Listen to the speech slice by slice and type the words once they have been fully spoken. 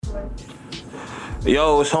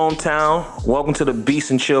Yo, it's Hometown. Welcome to the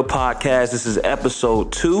Beast and Chill podcast. This is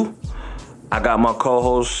episode 2. I got my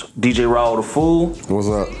co-host DJ Raul the Fool. What's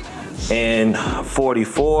up? And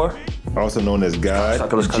 44. Also known as God.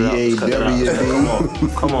 G-A-W-D.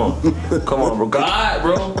 Come on, bro. God,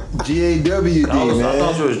 bro. G-A-W-D, man. I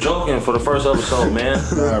thought you was joking for the first episode, man.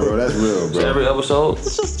 Nah, bro, that's real, bro. So every episode?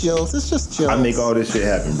 It's just jokes. I make all this shit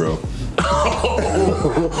happen, bro. Wow.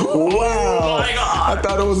 Oh my God. I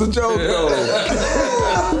thought it was a joke, though.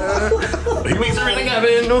 He makes everything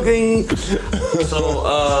happen, okay? So,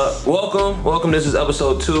 welcome. This is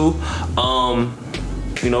episode 2.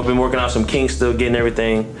 Been working out some kinks, still getting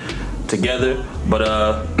everything together. But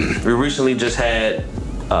we recently just had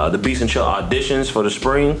the Beast and Chill auditions for the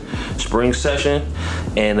spring session,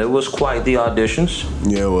 and it was quite the auditions.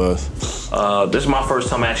 Yeah, it was. This is my first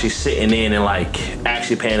time actually sitting in and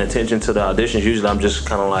actually paying attention to the auditions. Usually I'm just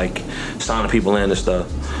kind of signing people in and stuff.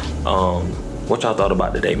 What y'all thought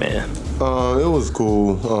about today, man? It was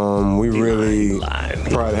cool. We really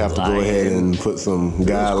probably have to go ahead and put some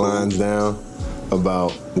guidelines down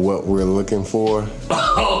about what we're looking for.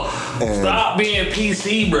 Stop being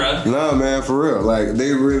PC, bruh. Nah, man, for real.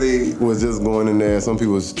 They really was just going in there. Some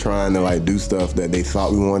people was trying to do stuff that they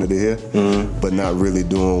thought we wanted to hear, but not really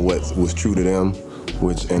doing what was true to them,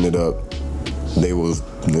 which ended up they was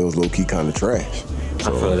low key kind of trash.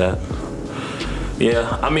 So. I feel that.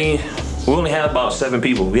 Yeah, I mean, we only had about 7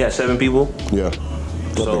 people. We had 7 people. Yeah.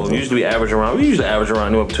 So we average around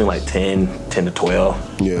anywhere between 10 to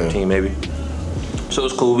 12, 13 maybe. So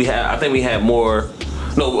it's cool. We had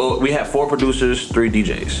 4 producers, 3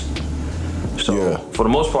 DJs. So for the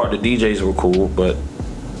most part, the DJs were cool, but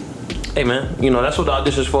hey, man, that's what the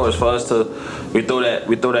audition's for. Is for us to we throw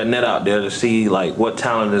that net out there to see what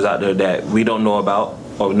talent is out there that we don't know about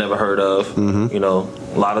or never heard of. Mm-hmm.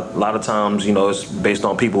 A lot of times, it's based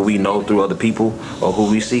on people we know through other people or who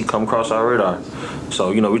we see come across our radar.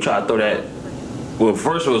 So we try to throw that. Well,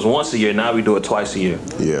 first it was once a year. Now we do it twice a year.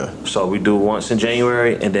 Yeah. So we do once in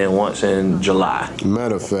January and then once in July.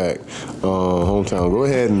 Matter of fact, Hometown, go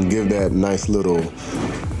ahead and give that nice little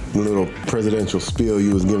presidential spiel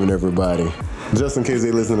you was giving everybody, just in case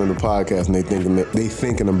they listen to the podcast and they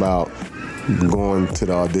thinking about going to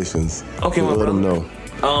the auditions. Okay, so my brother. Let them know.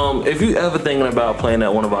 If you ever thinking about playing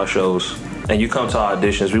at one of our shows and you come to our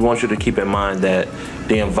auditions, we want you to keep in mind that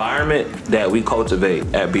the environment that we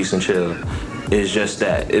cultivate at Beast and Chill is just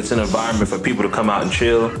that. It's an environment for people to come out and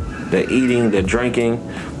chill. They're eating, they're drinking,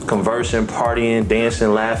 conversing, partying,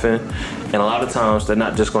 dancing, laughing. And a lot of times they're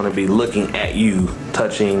not just going to be looking at you,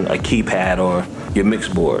 touching a keypad or your mix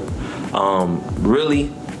board. Really,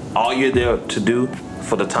 all you're there to do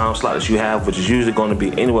for the time slot that you have, which is usually going to be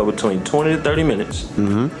anywhere between 20 to 30 minutes,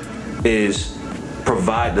 is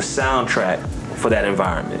provide the soundtrack for that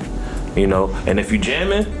environment. And if you're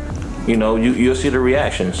jamming, you'll see the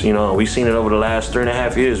reactions. We've seen it over the last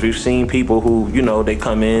 3.5 years. We've seen people who, they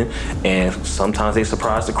come in and sometimes they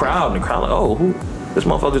surprise the crowd, and the crowd oh, who this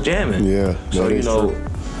motherfucker's jamming. Yeah. So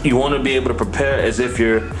you want to be able to prepare as if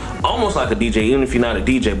you're almost like a DJ, even if you're not a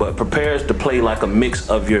DJ, but prepares to play like a mix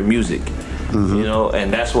of your music. Mm-hmm.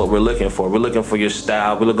 And that's what we're looking for. We're looking for your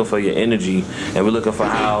style, we're looking for your energy, and we're looking for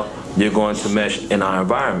how you're going to mesh in our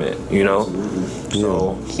environment.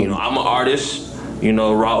 So I'm an artist.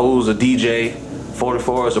 Raul's a DJ,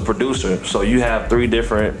 44 is a producer. So you have 3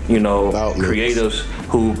 different, creatives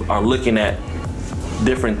who are looking at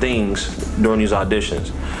different things during these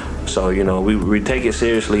auditions. So, we take it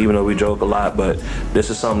seriously, even though we joke a lot, but this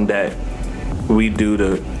is something that we do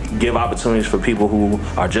to give opportunities for people who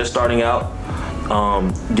are just starting out.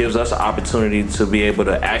 Gives us an opportunity to be able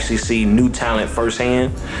to actually see new talent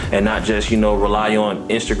firsthand and not just, rely on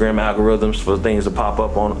Instagram algorithms for things to pop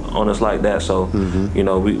up on us like that. So,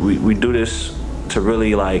 we do this to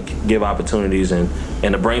really give opportunities and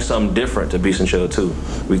to bring something different to Beast and Chill too.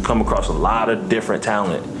 We come across a lot of different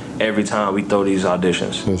talent every time we throw these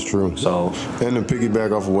auditions. That's true. So, and to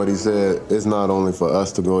piggyback off of what he said, it's not only for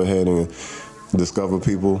us to go ahead and discover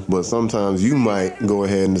people, but sometimes you might go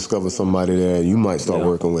ahead and discover somebody that you might start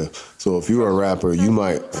working with. So if you're a rapper, you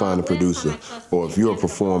might find a producer, or if you're a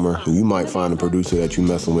performer, you might find a producer that you're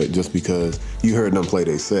messing with just because you heard them play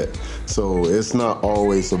their set. So it's not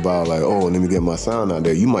always about let me get my sound out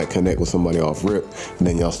there. You might connect with somebody off rip, and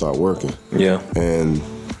then y'all start working. Yeah. And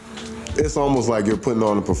it's almost like you're putting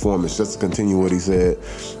on a performance, just to continue what he said.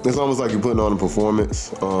 It's almost like you're putting on a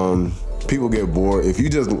performance. People get bored. If you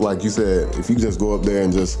just, like you said, if you just go up there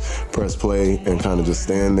and just press play and kind of just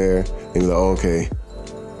stand there and be like, okay,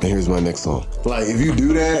 and here's my next song. Like, if you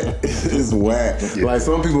do that, it's whack. Yeah. Like,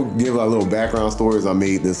 some people give like little background stories. I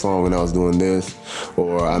made this song when I was doing this,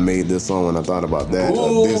 or I made this song when I thought about that.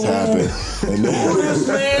 This happened, and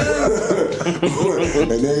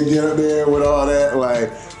then get up there with all that.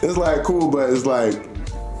 Like, it's like cool, but it's like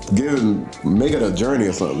make it a journey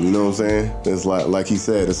or something. You know what I'm saying? It's like he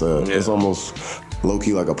said, it's almost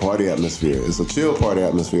low-key like a party atmosphere. It's a chill party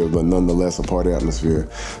atmosphere, but nonetheless a party atmosphere.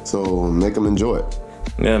 So make them enjoy it.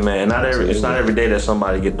 Yeah, man. It's not every day that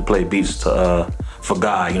somebody get to play beats for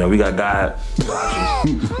God. You know, we got God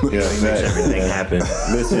watching. Yeah, he makes everything happen.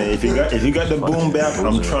 Listen, if you got the boom bap,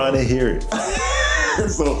 I'm trying to hear it.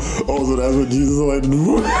 So that's what Jesus like, the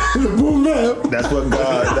boom bap.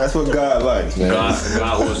 That's what God likes, man.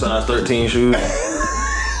 God with size 13 shoes.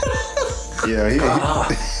 Yeah,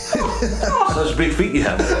 such big feet you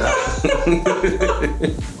have.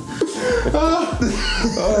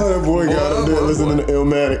 That boy got up there listening to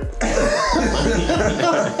Illmatic.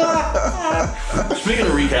 Speaking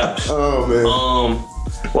of recaps, oh man,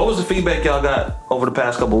 what was the feedback y'all got over the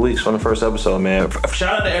past couple of weeks from the first episode, man?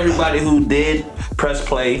 Shout out to everybody who did press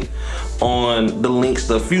play on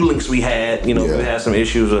the few links we had. You know, we had some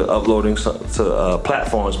issues with uploading to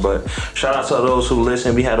platforms, but shout out to those who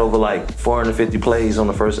listened. We had over like 450 plays on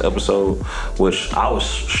the first episode, which I was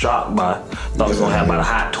shocked by. Thought we was gonna have about a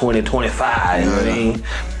hot 20, 25. You know what I mean?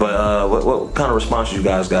 But what kind of response you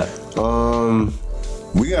guys got?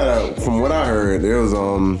 We got from what I heard, there was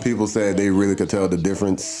people said they really could tell the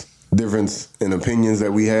difference in opinions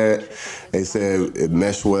that we had. They said it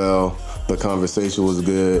meshed well, the conversation was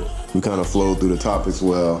good, we kind of flowed through the topics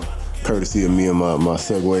well, courtesy of me and my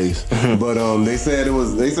segues. But they said it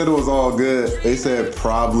was all good. They said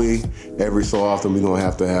probably every so often we're gonna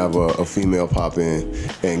have to have a female pop in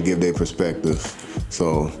and give their perspective.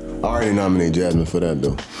 So I already nominated Jasmine for that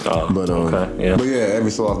though. But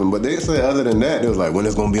every so often. But they said other than that, they was like, when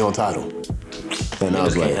it's gonna be on Tidal. And I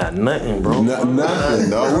was like, can't have nothing, bro. Nothing, no. I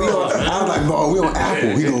was like, bro, we on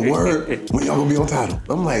Apple. He go, word. When y'all gonna be on Tidal?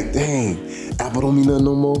 I'm like, dang, Apple don't mean nothing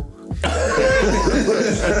no more.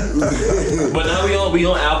 But now we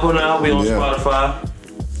on Apple now. We on Spotify.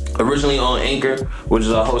 Originally on Anchor, which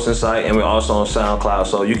is our hosting site, and we're also on SoundCloud.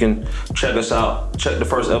 So you can check us out. Check the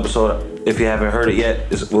first episode if you haven't heard it yet.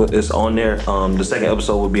 It's on there. The second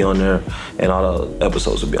episode will be on there, and all the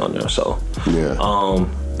episodes will be on there. So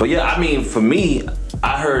but yeah, I mean, for me,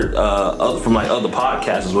 I heard from like other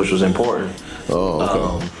podcasters, which was important.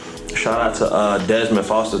 Shout out to Desmond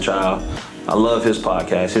Fosterchild. I love his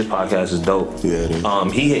podcast. His podcast is dope. Yeah, it is.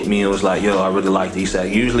 He hit me and was like, yo, I really liked it. He said,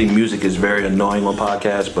 usually music is very annoying on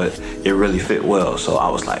podcasts, but it really fit well. So I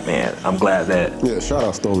was like, man, I'm glad that. Yeah, shout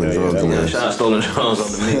out Stolen Drums. Shout out Stolen Drums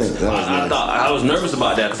on the mix. I was nervous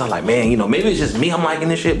about that because I'm like, man, you know, maybe it's just me I'm liking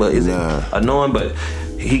this shit, but is it annoying? But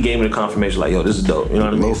he gave me the confirmation like, yo, this is dope. You know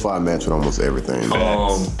what I mean? Lo-fi match with almost everything. Just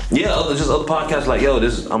other podcasts like, yo,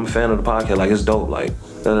 I'm a fan of the podcast. Like, it's dope. Like,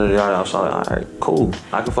 I was like, all right, cool.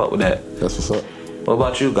 I can fuck with that. That's what's up. What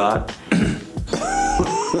about you, God?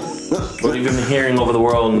 What have you been hearing over the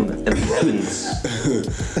world and the heavens?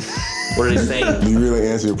 What are they saying? Do you really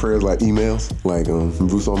answer your prayers like emails? Like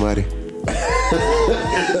Bruce Almighty?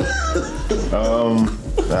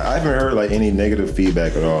 I haven't heard like any negative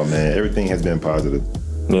feedback at all, man. Everything has been positive.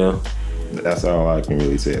 Yeah. That's all I can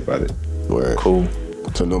really say about it. Word. Cool.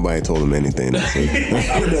 So nobody told him anything. That's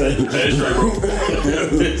right, bro.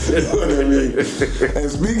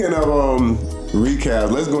 And speaking of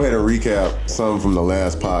recap, let's go ahead and recap some from the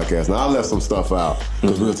last podcast. Now I left some stuff out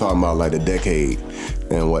because we were talking about like the decade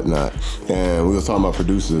and whatnot, and we were talking about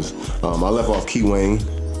producers. I left off Key Wayne.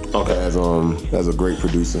 Okay. As a great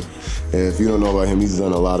producer. And if you don't know about him, he's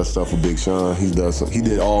done a lot of stuff with Big Sean. He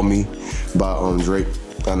did All Me by Drake.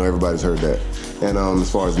 I know everybody's heard that. And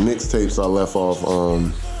as far as mixtapes, I left off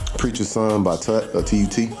Preacher's Son by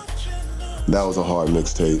T.U.T. That was a hard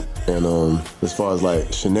mixtape. And as far as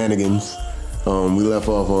like shenanigans, we left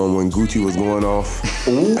off when Gucci was going off.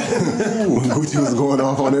 When Gucci was going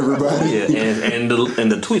off on everybody. Yeah, and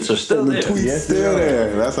the tweets are still there. The tweets still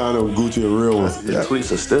there. That's how I know Gucci a real one. The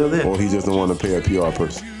tweets are still there. Or he just don't want to pay a PR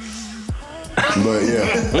person. But yeah,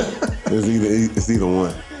 it's either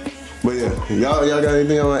one. But yeah, y'all got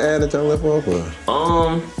anything I want to add that y'all left off? Or?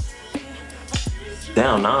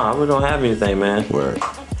 Damn, nah, I really don't have anything, man. Word.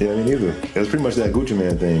 Yeah, me neither. It was pretty much that Gucci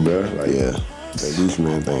Man thing, bro. Like, yeah, that Gucci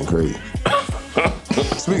Man thing crazy.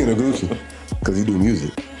 Speaking of Gucci, because he do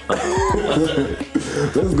music.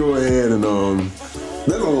 Let's go ahead and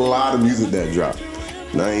there's a lot of music that dropped.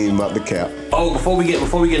 And I ain't about to cap. Oh, before we get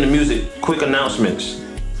into music, quick announcements.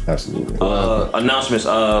 Absolutely. Announcements.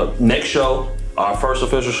 Next show, our first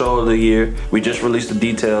official show of the year. We just released the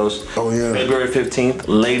details. Oh, yeah. February 15th,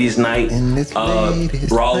 Ladies Night.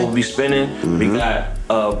 Raw will be spinning. Mm-hmm. We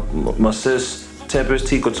got my sis, Tempest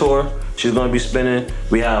T. Couture. She's going to be spinning.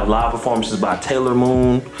 We have live performances by Taylor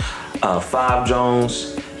Moon, Five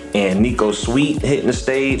Jones, and Nico Sweet hitting the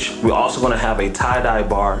stage. We're also going to have a tie-dye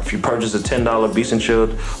bar. If you purchase a $10 Beast and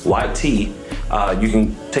Chilled white tee, you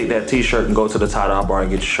can take that t-shirt and go to the tie-dye bar and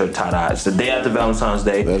get your shirt tie-dyed. It's the day after Valentine's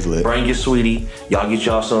Day. That's lit. Bring your sweetie. Y'all get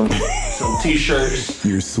y'all some t-shirts.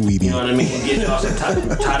 Your sweetie. You know what I mean? Get y'all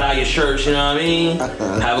some tie-dye your shirts, you know what I mean?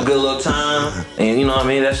 Have a good little time. And you know what I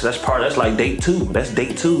mean? That's like date 2. That's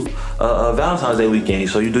date 2 of Valentine's Day weekend.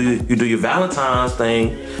 So you do your Valentine's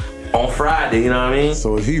thing on Friday, you know what I mean?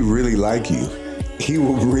 So if he really like you, he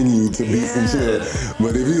will bring you to Beast and Chill.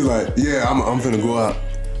 But if he's like, yeah, I'm finna go out,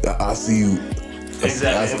 I'll see you.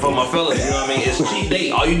 Exactly. And for my fellas, you know what I mean? It's cheap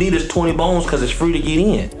date. All you need is 20 bones because it's free to get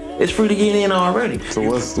in. It's free to get in already. So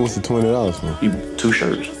what's the $20 for? 2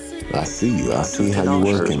 shirts. I see you. I see how you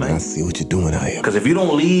working. Shirts, I see what you're doing out here. Because if you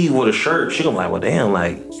don't leave with a shirt, she gonna be like, well, damn,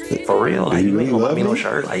 like, for real, like, you ain't gonna buy me no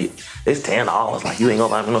shirt. Like, it's $10. Like, you ain't gonna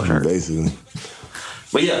buy me no shirt. Basically.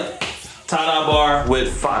 But yeah, tie-dye bar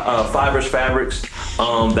with Fibers Fabrics.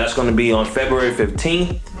 That's gonna be on February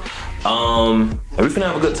 15th. And we're finna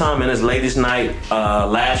have a good time, man. It's Ladies Night.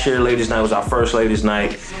 Last year, Ladies Night was our first Ladies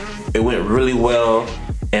Night. It went really well,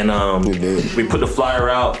 and we put the flyer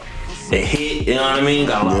out. It hit, you know what I mean?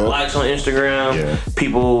 Got a lot of likes on Instagram. Yeah.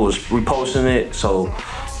 People was reposting it. So,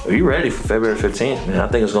 are you ready for February 15th? Man, I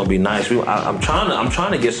think it's gonna be nice. I'm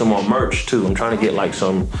trying to get some more merch too. I'm trying to get like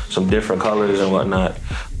some different colors and whatnot.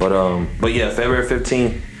 But yeah, February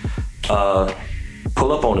 15th.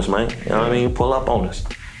 Pull up on us, man. You know what I mean? Pull up on us.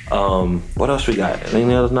 What else we got?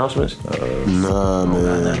 Any other announcements? Nah,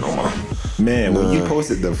 man. No more. Man, when you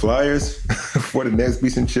posted the flyers for the next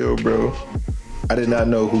Beast and Chill, bro, I did not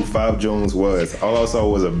know who Five Jones was. All I saw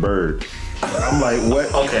was a bird. I'm like,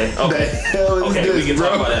 what? Okay. The hell is this, we can bro?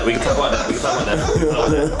 talk about that.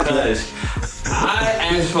 Because I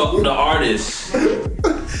asked for the artist.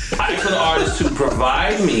 To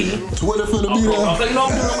provide me Twitter finna be there. I was like, no,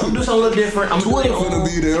 I'm doing something a little different. Twitter finna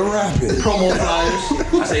be there rapping. Promo flyers.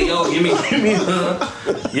 I say, yo, give me a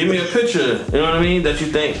picture. You know what I mean? That you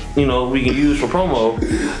think we can use for promo.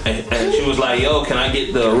 And she was like, yo, can I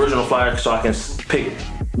get the original flyer so I can pick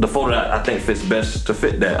the photo that I think fits best to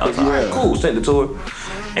fit that? I was like, all right, cool. Sent it to her,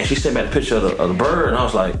 and she sent back the picture of the bird, and I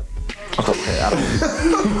was like, okay, I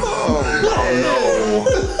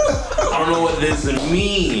don't know what this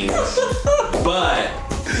means, but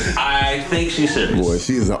I think she's serious. Boy,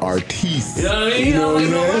 she is an artiste. You know what I mean? You know what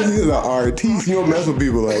I'm saying? She's an artiste. You don't mess with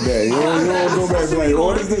people like that. You don't go back and be like,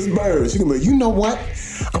 what is this bird? She can be like, you know what?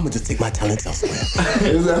 I'm gonna just take my talents elsewhere.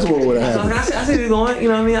 That's what would have happened. I see you going. You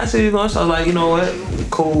know what I mean? I see you going. So I was like, you know what?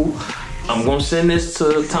 Cool. I'm gonna send this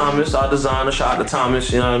to Thomas, our designer. Shout out to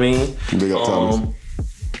Thomas. You know what I mean? Big up Thomas.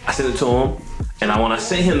 I sent it to him, and when I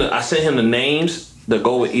sent him the names that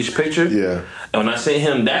go with each picture. Yeah. And when I sent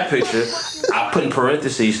him that picture, I put in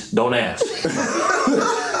parentheses, don't ask. He's like,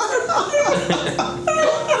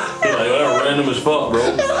 well, random as fuck, bro.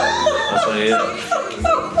 I said,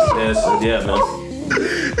 yeah, man.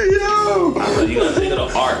 Yo. I said, you gotta think of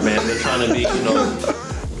the art, man. They're trying to be,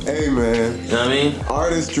 Hey, man. You know what I mean?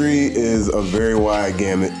 Artistry is a very wide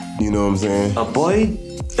gamut. You know what I'm saying? A boy?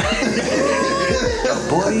 A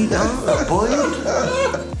boy?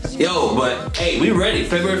 Yo, but hey, we ready.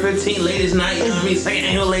 February 15th, Ladies Night. You know what I mean? Second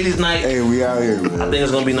annual Ladies Night. Hey, we out here, man. I think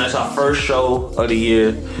it's gonna be nice. Our first show of the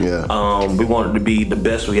year. Yeah. We want it to be the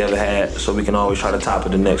best we ever had, so we can always try to top it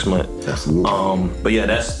the next month. Absolutely. But yeah,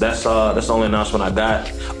 that's the only announcement I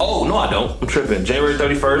got. Oh no, I don't. I'm tripping. January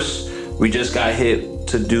 31st, we just got hit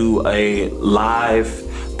to do a live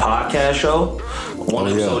podcast show. One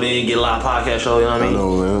episode in, get a live podcast show, you know what I mean? I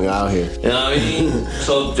know, man. We out here. You know what I mean?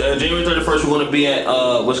 So January 31st, we're going to be at,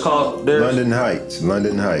 what's called? London Heights.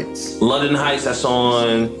 London Heights, that's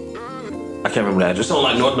on, I can't remember that. Just on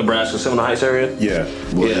like North Nebraska, Seminole Heights area? Yeah.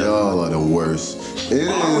 Boy, y'all are the worst.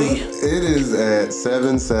 It is at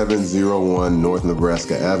 7701 North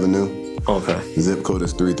Nebraska Avenue. Okay. Zip code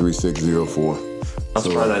is 33604. I'm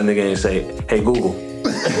surprised that nigga ain't say, hey Google.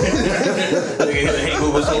 Hey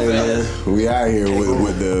Google so fast. We out here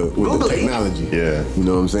with the technology. Yeah. You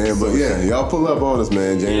know what I'm saying? But yeah, y'all pull up on us,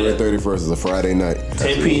 man. January 31st is a Friday night.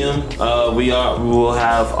 10 p.m. We will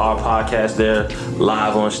have our podcast there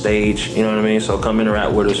live on stage. You know what I mean? So come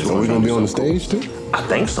interact with us. So we gonna be on the stage too? I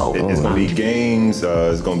think so. It's gonna be games.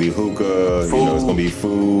 It's gonna be hookah. Food. It's gonna be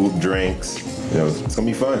food, drinks. it's gonna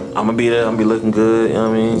be fun. I'm gonna be there. I'm gonna be looking good. You know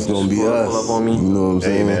what I mean? It's gonna be us. Pull up on me. You know what I'm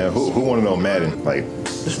saying? Hey man, who wanted on Madden? Like,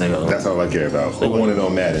 This nigga. that's all I care about. Who wanted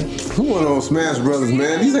on Madden? Who went on Smash Brothers,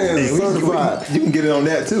 man? These hands are certified. You can get it on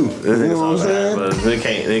that too. You know what I'm saying? But they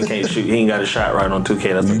can't shoot. He ain't got a shot right on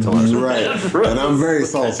 2K. That's what I'm You're right. And I'm very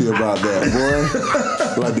salty about that,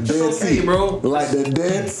 boy. Like the Dead okay, Sea, bro. Like the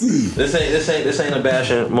Dead Sea. This ain't a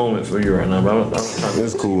bashing moment for you right now, bro. I'm trying to.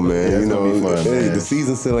 It's cool, man. Yeah, it's you know, gonna be fun, hey, man. the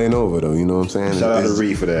season still ain't over though. You know what I'm saying? Shout out to It's-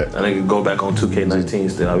 Reed for that. I think it go back on 2K19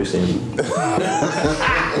 still. I be seeing.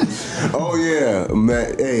 Oh yeah,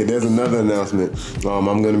 Matt. Hey, there's another announcement. I'm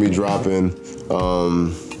gonna be dropping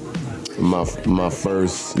my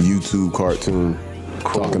first YouTube cartoon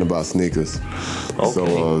talking about sneakers. Okay.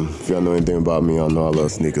 So if y'all know anything about me, y'all know I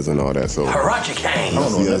love sneakers and all that. So Harachi Kane. I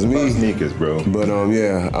don't know that's nothing about me. sneakers, bro. But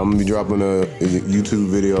yeah, I'm gonna be dropping a YouTube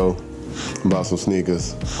video about some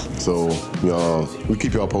sneakers. So y'all, we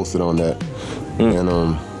keep y'all posted on that. And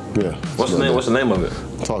yeah. What's the name? What's the name of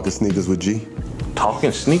it? Talking Sneakers with G,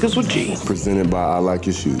 Talking Sneakers with G. presented by I Like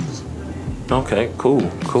Your Shoes. Okay, cool.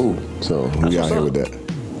 So we That's out what's here up. with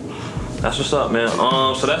that. That's what's up, man.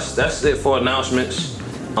 So that's it for announcements.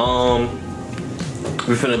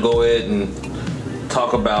 We're finna go ahead and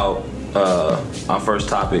talk about our first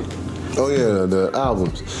topic. Oh yeah, the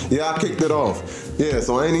albums. Yeah, I kicked it off. Yeah,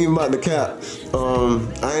 so I ain't even about to cap.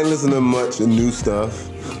 I ain't listening to much new stuff,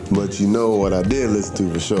 but you know what I did listen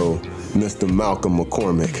to for sure? Mr. Malcolm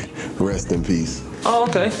McCormick, rest in peace. Oh,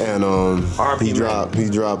 okay. And R.I.P. he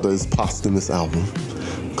dropped his posthumous album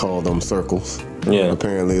called Circles. Yeah.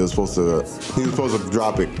 Apparently he was supposed to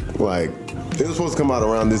drop it like it was supposed to come out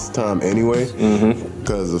around this time anyway.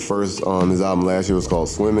 Because the first his album last year was called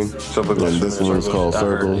Swimming. So, but and this Swimming in one was called Circles, I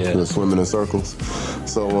heard, Circles. yeah. The Swimming in Circles.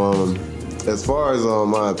 So as far as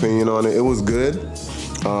my opinion on it, it was good.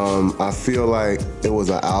 I feel like it was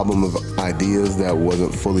an album of ideas that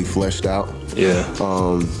wasn't fully fleshed out. Yeah.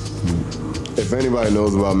 If anybody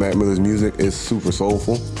knows about Mac Miller's music, it's super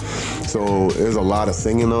soulful. So there's a lot of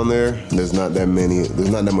singing on there. There's not that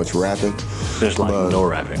much rapping. There's like but- no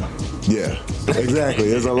rapping. Yeah, exactly.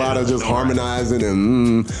 There's a lot of just harmonizing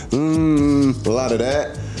and a lot of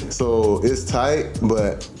that. So it's tight,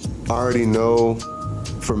 but I already know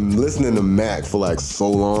from listening to Mac for like so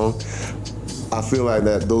long, I feel like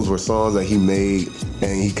that those were songs that he made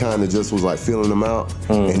and he kind of just was like feeling them out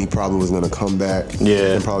and he probably was gonna come back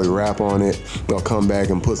and probably rap on it or come back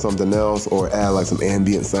and put something else or add like some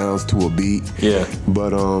ambient sounds to a beat. Yeah.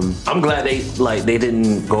 But I'm glad they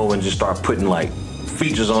didn't go and just start putting like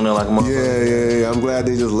features on there like a motherfucker. yeah, I'm glad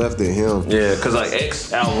they just left it him. Yeah, cause like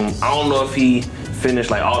X album, I don't know if he finished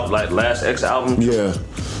like all like last X album. Yeah.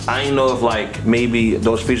 I didn't know if like maybe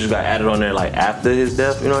those features got added on there like after his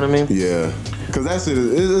death. You know what I mean? Yeah. Cause that shit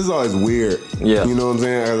is always weird. Yeah. You know what I'm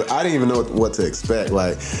saying? I didn't even know what to expect.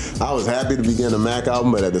 Like, I was happy to begin a Mac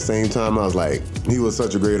album, but at the same time, I was like, he was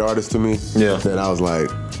such a great artist to me. Yeah. That I was like,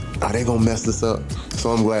 are they gonna mess this up?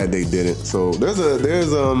 So I'm glad they didn't. So there's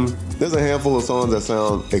a handful of songs that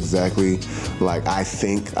sound exactly like I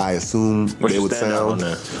assume What's they your would standout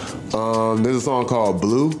sound. on there? There's a song called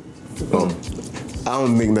Blue. I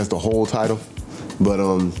don't think that's the whole title. But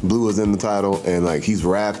Blue is in the title, and like he's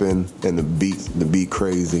rapping, and the beat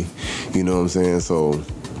crazy, you know what I'm saying? So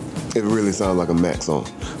it really sounds like a Mac song.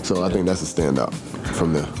 So I think that's a standout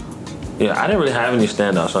from there. Yeah, I didn't really have any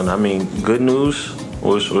standouts on it. I mean, Good News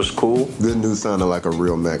was cool. Good News sounded like a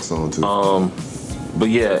real Mac song too. But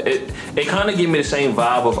yeah, it kind of gave me the same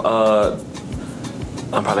vibe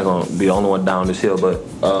of I'm probably gonna be the only one down this hill, but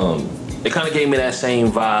it kind of gave me that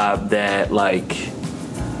same vibe that like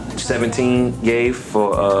 17 gave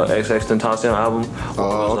for XXXTentacion album.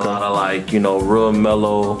 Oh, okay. A lot of like, you know, real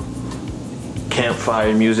mellow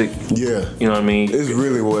campfire music. Yeah. You know what I mean? It's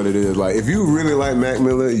really what it is. Like if you really like Mac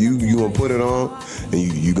Miller, you gonna put it on and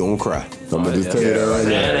you gonna cry. I'm gonna just tell you that right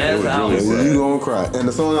now. You gonna cry. And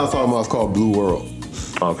the song I was talking about is called Blue World.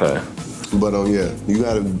 Okay. But yeah, you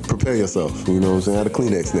gotta prepare yourself. You know what I'm saying? Have a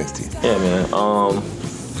Kleenex next to you. Yeah, man.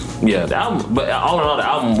 Yeah, the album, but all in all, the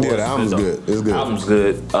album was Yeah, the album's good. It's good. The album's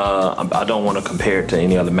good. I don't want to compare it to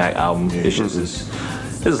any other Mac album. It's just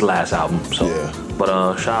his last album. So, Yeah.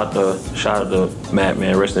 But shout out to Matt,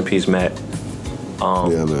 man. Rest in peace, Matt.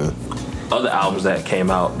 Yeah, man. Other albums that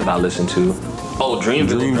came out that I listened to. Oh,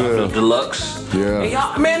 Dreamville Deluxe. Yeah. Hey,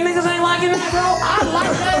 y'all, man, niggas ain't liking that, bro. I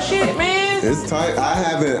like that shit, man. It's tight.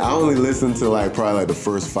 I only listened to probably like the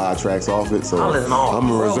first 5 tracks off it, so I listen to all I'm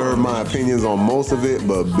gonna bro. reserve my opinions on most of it.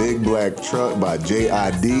 But Big Black Truck by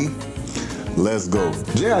J.I.D. Let's go.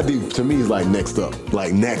 J.I.D. to me is like next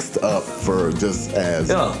up for just as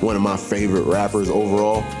one of my favorite rappers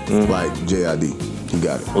overall. Like J.I.D. You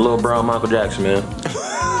got it. Little Brown Michael Jackson, man.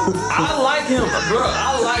 I like him, bro.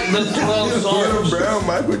 I like the 12 songs. Brown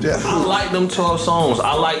Michael Jackson. I like them 12 songs.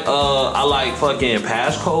 I like fucking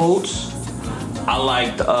Passcodes. I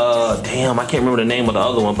liked damn, I can't remember the name of the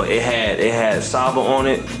other one, but it had Saba on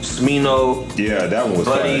it, Smino, Yeah, that one was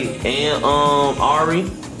Buddy, fire. and Ari.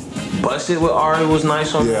 Busted with Ari was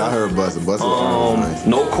nice on Yeah, I heard Busted. Busted was nice.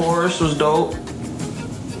 No Chorus was dope.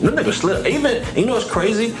 Them niggas slid. Even, you know what's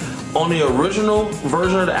crazy? On the original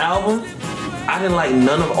version of the album, I didn't like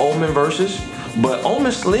none of Omen verses, but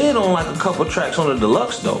Omen slid on like a couple tracks on the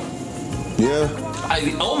deluxe though. Yeah.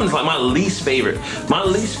 Omen's like my least favorite. My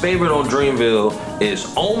least favorite on Dreamville is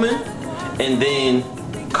Omen, and then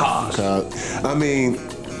Cos. I mean,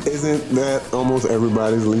 isn't that almost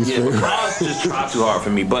everybody's least Yeah, but favorite? Cos just tried too hard for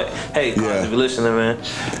me. But hey, Cos, Yeah. if you're listening, man,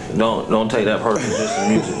 don't take that personal. Just the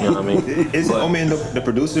music, you know what I mean? Is Omen the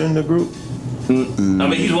producer in the group? I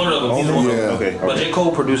mean, he's one of them. He's one of them. Okay. But J.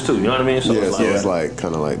 Cole produced too. You know what I mean? So Yeah, it's so like, it's like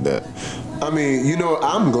kind of like that. I mean, you know,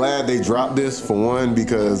 I'm glad they dropped this for one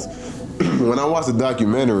because when I watched the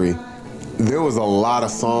documentary, there was a lot of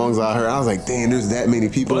songs I heard. I was like, damn, there's that many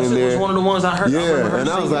people in Blessed there. was one of the ones I heard. I remember Yeah, her and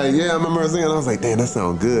I was singing. like, yeah, I remember her singing. I was like, damn, that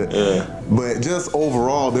sounds good. Yeah. But just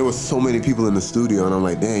overall, there was so many people in the studio, and I'm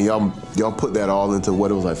like, damn, y'all put that all into what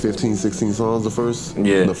it was like 15, 16 songs the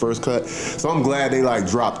first cut. So I'm glad they like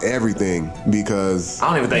dropped everything because I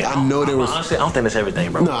don't even think. I know there was. Honestly, I don't think that's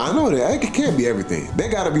everything, bro. No, I know that it can't be everything. There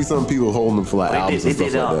got to be some people holding them for like albums They and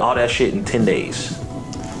stuff did like that. all that shit in 10 days.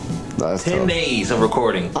 That's 10 tough. days of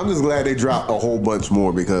recording. I'm just glad they dropped a whole bunch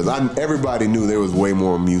more because everybody knew there was way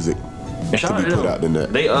more music And shout to be out put them. out than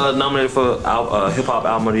that. They nominated for Hip Hop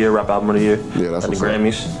Album of the Year, Rap Album of the Year Yeah, that's at the what's up.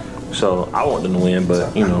 Grammys. So I want them to win,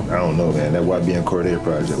 but you know. I don't know, man. That YBN Cordae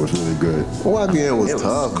project was really good. YBN was It was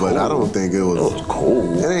tough, cool. but I don't think it was. It was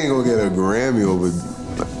cool. It ain't gonna get a Grammy over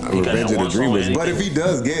He got Revenge that of the one song Dreamers. and But if he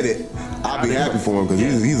does get it, I'll be happy for him because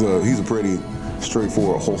he's a pretty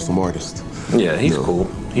straightforward, wholesome artist. Yeah, he's No. cool.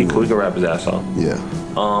 He cool. He can rap his ass off. Yeah.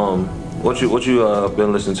 What you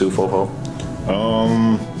been listening to, Fofo?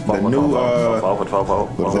 The new Fofo.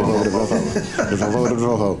 What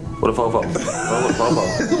What a Fofo?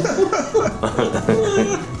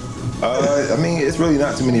 I mean, it's really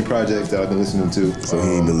not too many projects that I've been listening to. So he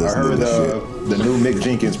ain't been I listening heard to the new Mick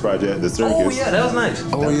Jenkins project, The Circus. Oh yeah, that was nice.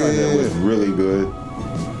 Oh That project was yeah. really good.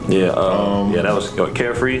 Yeah, yeah, that was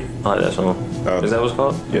Carefree. I like that song. Is that what it's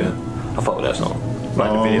called? Yeah, I fuck with that song. I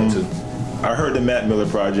like the video too. I heard the Matt Miller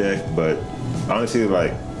project, but honestly,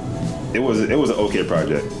 like, it was an okay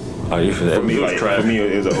project. Oh, you for that? For me, It was like, trash. for me,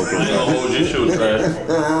 it was an I okay ain't gonna project. hold you. Shit was trash.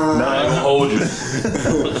 Nah, I ain't gonna hold you.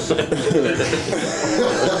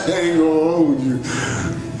 I ain't gonna hold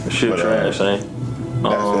you. Shit But, trash, ain't.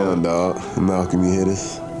 Damn, dog. Malcolm, you hear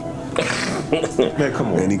this? Man,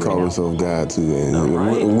 come on. And he called himself God too.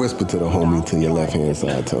 And whisper to the homie to your left hand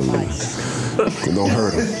side. Tell him, don't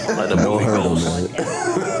hurt him. Like the Don't movie hurt him, Ghost. man.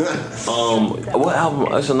 What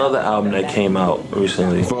album? It's another album that came out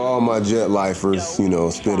recently. For all my jet lifers, you know,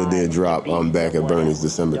 Spitter did drop back at Bernie's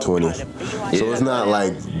December 20th. So it's not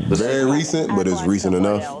like very recent, but it's recent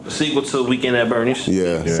enough. The sequel to Weekend at Bernie's.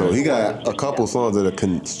 Yeah, so he got a couple songs that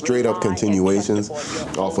are straight up continuations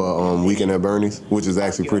off of Weekend at Bernie's, which is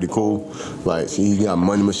actually pretty cool. Like, he got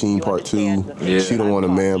Money Machine Part 2, Yeah. She Don't Want a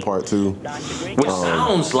Man Part 2. Which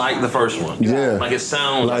sounds like the first one. Yeah. Like it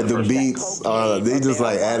sounds Like the first beats, they just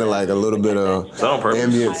like added like a little bit of Is that on purpose?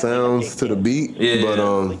 ambient sounds to the beat. Yeah. But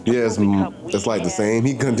yeah, it's like the same.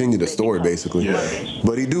 He continued the story basically. Yeah.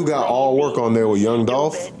 But he do got All Work on there with Young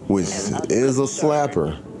Dolph, which is a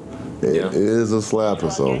slapper. It Yeah. is a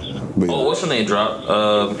slapper. So. But Oh, what's the name drop?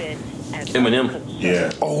 Eminem.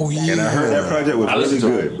 Yeah. Oh yeah. And I heard that project was I really listened to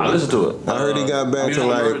good. it. I listened to it. I heard he got back to Music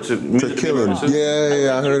like Murder to Music killing. Murder too.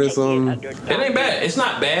 Yeah, I heard it's It ain't bad. It's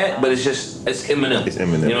not bad, but it's Eminem. It's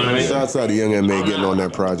Eminem. You know what I mean? Shouts out to Young M.A. getting on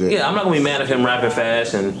that project. Yeah, I'm not gonna be mad at him rapping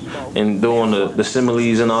fast and doing the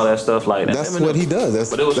similes and all that stuff. Like That's Eminem. what he does. That's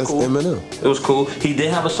But it was cool. Eminem. It was cool. He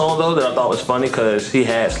did have a song though that I thought was funny because he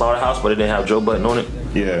had Slaughterhouse, but it didn't have Joe Budden on it.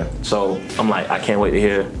 Yeah. So I'm like, I can't wait to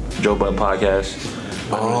hear Joe Budden podcast.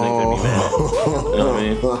 I knew this nigga gonna be mad. You know what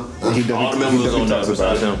I mean? He All the members on that talks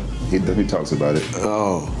about besides it. him. He definitely talks about it.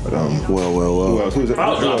 Oh. But, Well. who else? Who's it? If I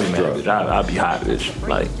was Who else dropping mad, dropped? bitch, I'd be hot, bitch.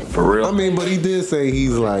 Like for real. I mean, but he did say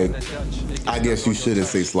he's like, I guess you shouldn't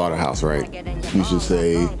say Slaughterhouse, right? You should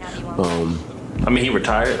say, I mean, he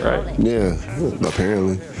retired, right? yeah,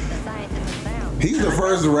 apparently. He's the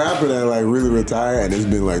first rapper that like really retired and it's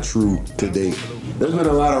been like true to date. There's been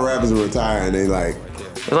a lot of rappers that retire and they like,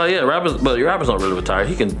 It's like, yeah, rappers, but your rappers don't really retire.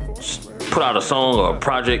 He can put out a song or a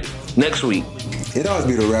project next week. It always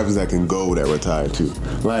be the rappers that can go that retire too.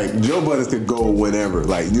 Like Joe Budden could go whenever.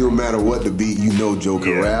 Like no matter what the beat, you know Joe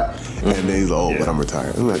can rap, and then he's like, oh, but I'm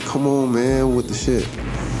retired. I'm like, come on, man, with the shit.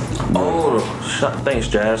 Oh, thanks,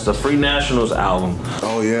 Jazz. The Free Nationals album.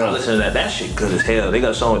 Oh yeah. I listen to that. That shit good as hell. They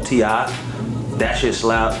got a song with T.I. That shit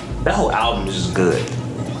slap. That whole album is just good.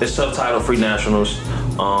 It's subtitled Free Nationals.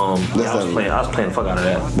 I was playing the fuck out of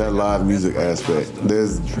that. That live music aspect.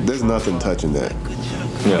 There's nothing touching that.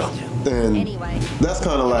 Yeah. And that's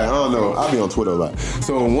kind of like, I don't know, I'll be on Twitter a lot.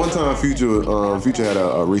 So one time Future had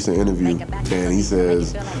a recent interview, and he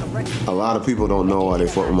says, a lot of people don't know why they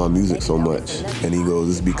fuck with my music so much. And he goes,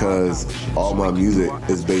 it's because all my music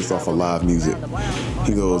is based off of live music.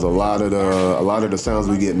 He goes, a lot of the sounds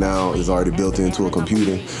we get now is already built into a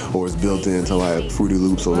computer, or it's built into like Fruity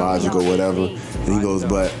Loops or Logic or whatever. And he goes,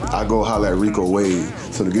 but I go holler at Rico Wade.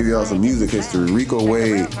 So to give y'all some music history, Rico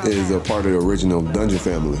Wade is a part of the original Dungeon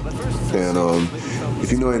family. And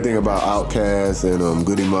if you know anything about Outkast and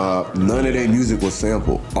Goody Mob, none of their music was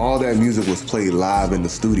sampled. All that music was played live in the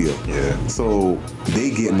studio. Yeah. So they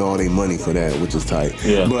getting all their money for that, which is tight.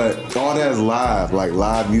 Yeah. But all that is live, like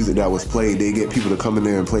live music that was played. They get people to come in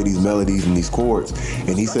there and play these melodies and these chords.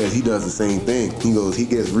 And he says he does the same thing. He goes, he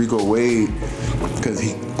gets Rico Wade because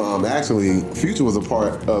he actually Future was a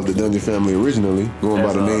part of the Dungeon family originally, going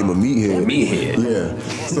by the name of Meathead. Meathead. Yeah.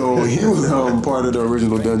 So he was part of the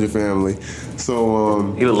original Dungeon family.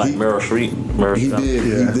 So he looked like Meryl Streep. He did.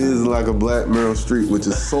 Yeah. He did like a black Meryl Streep, which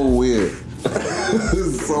is so weird.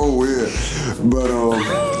 It's so weird. But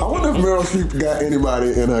I wonder if Meryl Streep got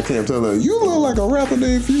anybody in her camp telling her, you look like a rapper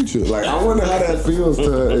named Future. Like, I wonder how that feels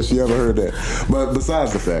to her if she ever heard that. But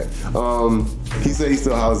besides the fact, he said he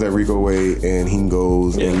still hollers at Rico Wade, and he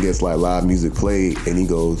goes and gets like live music played, and he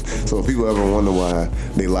goes, so if people ever wonder why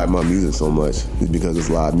they like my music so much, it's because it's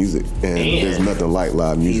live music, and there's nothing like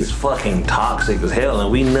live music. He's fucking toxic as hell, and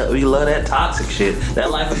we love that toxic shit. That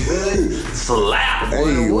Life is Good slap.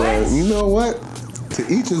 Hey, well, you know what? To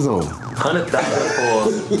each his own.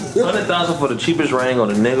 100,000 for the cheapest ring on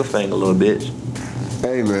a nigga finger, little bitch.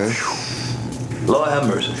 Hey, man. Lord have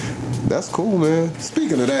mercy. That's cool, man.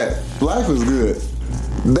 Speaking of that, Life is Good.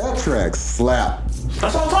 That track slap.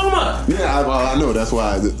 That's what I'm talking about. Yeah, I know. That's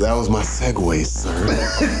why that was my segue, sir.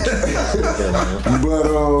 But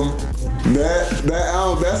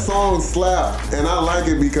that song slap, and I like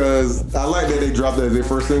it because I like that they dropped that as their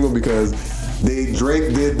first single because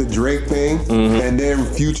Drake did the Drake thing, and then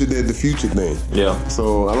Future did the Future thing. Yeah.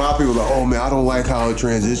 So a lot of people are like, oh man, I don't like how it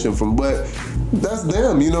transitioned from, but that's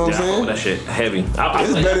them, you know what I'm saying? That shit heavy.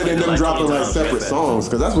 It's better than them dropping like separate songs,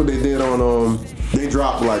 because that's what they did on, they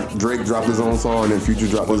dropped like, Drake dropped his own song, and then Future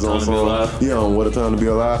dropped his own song. Yeah, on What a Time to Be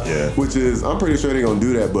Alive. Yeah. Which is, I'm pretty sure they're gonna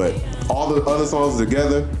do that, but all the other songs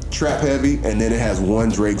together, trap heavy, and then it has one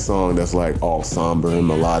Drake song that's like all somber and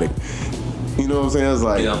melodic. You know what I'm saying? It's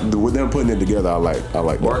like, with them putting it together, I like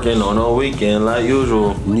that. Working on a weekend like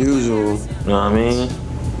usual. You know what I mean?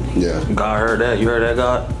 Yeah. God heard that. You heard that,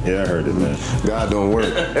 God? Yeah, I heard it, man. God don't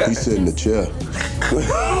work. He sit in the chair.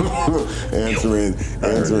 answering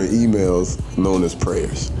emails known as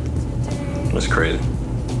prayers. That's crazy.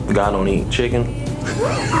 God don't eat chicken.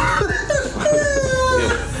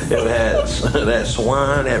 You ever had that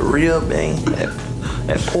swine, that rib, man?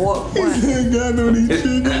 That pork? God don't eat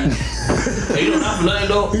chicken. Hey, you know what nothing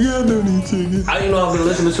though? God don't eat chicken. You know I've been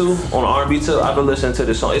listening to on R&B too. I've been listening to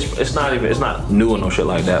this song. It's not new or no shit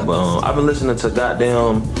like that. But I've been listening to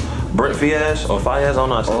goddamn Brent Faiyaz or Faiyaz. I don't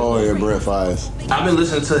know. Oh yeah, Brent Faiyaz. I've been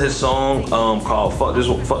listening to his song called "Fuck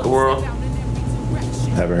the World."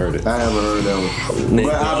 Haven't heard it. I haven't heard that one,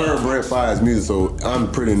 but I've heard Brent Faiyaz music, so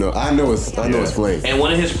I'm pretty I know it's flame. And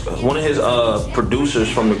one of his producers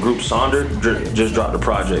from the group Sonder just dropped a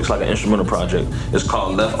project. It's like an instrumental project. It's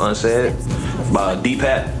called Left Unsaid by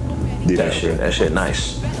D-Pat. That shit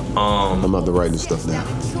nice. I'm about to write this stuff down.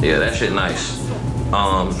 Yeah, that shit nice.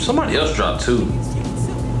 Somebody else dropped too.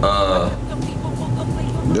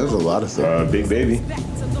 There's a lot of stuff. Big Baby.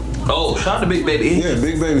 Oh, shout out to Big Baby. Yeah,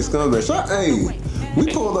 Big Baby Scumbag. Hey. We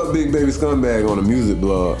pulled up Big Baby Scumbag on a music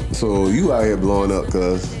blog, so you out here blowing up,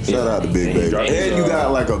 cuz. Shout out to Big Baby. And you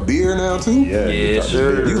got like a beer now too? Yeah,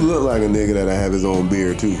 sure. You look like a nigga that'll have his own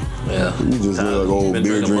beer too. Yeah. You just look like old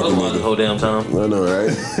beer drinking nigga. The whole damn time. I know,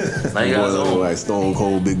 right? Now you guys look like Stone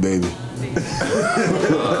Cold Big Baby.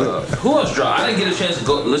 Who else dropped? I didn't get a chance to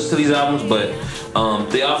go listen to these albums, but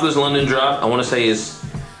Theophilus London dropped. I want to say it's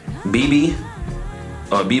BB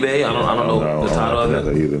or B-Bay. I don't know the title of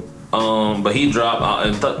it. Either. But he dropped,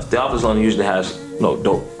 and Theophilus London usually has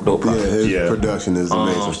Dope dope project. His production is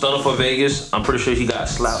amazing. Stunner for Vegas, I'm pretty sure he got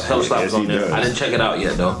hella slaps on there. does. I didn't check it out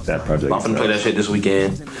yet though. That project. But I'm finna play that shit this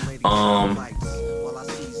weekend.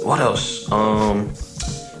 What else? 2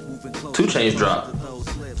 Chainz dropped.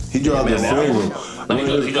 He dropped a single.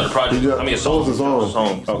 He dropped a project. I mean, a song. What's the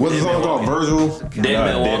song? What's the song called? Virgil?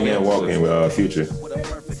 Dead Man Walking with Future.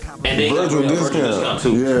 And then Virgil Discount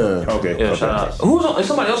too. Yeah. Okay. Yeah, shout out. Who's on?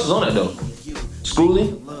 Somebody else is on that though.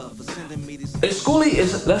 Schoolie. Is Schoolie?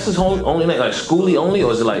 That's his only name? Like Schoolie only,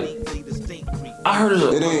 or is it like? I heard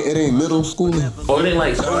it ain't middle schoolie. Or it ain't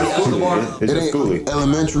like Schoolie Escobar. It's It just ain't Schoolie.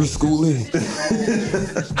 elementary schoolie.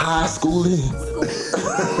 High schoolie.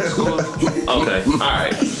 Okay, all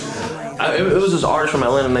right. It was this artist from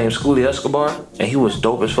Atlanta named Schoolie Escobar, and he was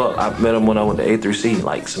dope as fuck. I met him when I went to A3C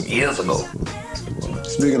like some years ago.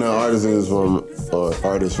 Speaking of artists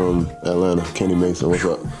from Atlanta, Kenny Mason, what's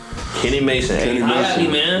up? Kenny Mason, hey, holla at me,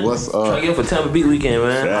 man. What's up? Try to get for Tampa Beat Weekend,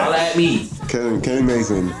 man. Holla at me. Kenny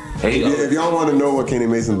Mason. Hey, if y'all want to know what Kenny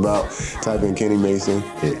Mason's about, type in Kenny Mason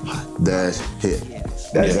hit.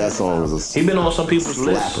 That song was He been on some people's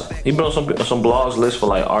list. He been on some blogs list for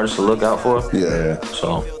like artists to look out for. Yeah.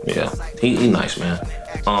 So yeah, he nice, man.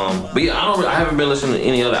 But yeah, I haven't been listening to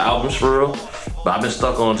any other albums for real. But I've been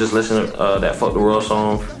stuck on just listening to that "Fuck the World"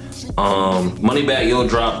 song. Moneybagg Yo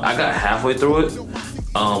dropped. I got halfway through it.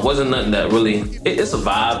 Wasn't nothing that really. It's a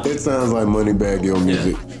vibe. It sounds like Moneybagg Yo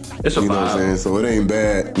music. Yeah. It's a you know vibe. what I'm saying? So it ain't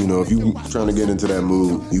bad. You know, if you trying to get into that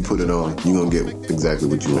mood, you put it on. You gonna get exactly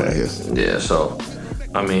what you want to hear. Yeah. So,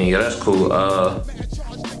 I mean, yeah, that's cool.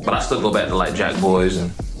 But I still go back to like Jack Boys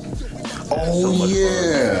and. Oh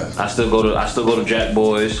yeah. I still go to Jack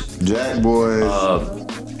Boys. Jack Boys.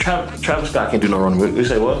 Travis Scott can't do no wrong. We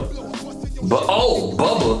say what? But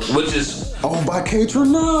Bubba, which is by K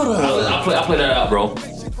Tronada. I play that out, bro.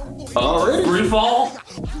 Already? Free Fall?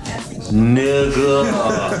 Nigga.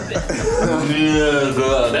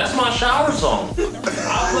 That's my shower song.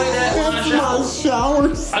 I play that when I shower.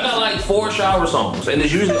 Showers. I got like 4 shower songs, and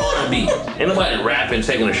it's usually R&B. Ain't nobody rapping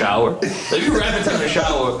taking a shower. If you rapping taking a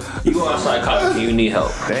shower, you go outside college and you need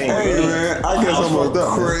help. Dang, Hey man, I guess I'm a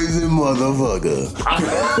crazy motherfucker.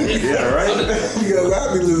 Yeah, right? Because I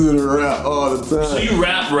be listening to rap all the time. So you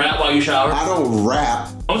rap while you shower? I don't rap.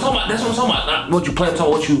 I'm talking about. That's what I'm talking about. Not what you play. I'm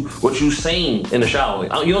talking about what you sing in the shower.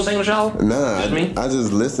 You don't sing in the shower? Nah, Just me? I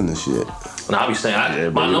just listen to shit. Nah, I be saying.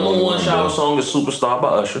 My you number only one one, shower bro. song is "Superstar" by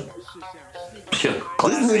Usher. Yeah, This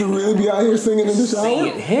classic. nigga really be out here singing in the shower?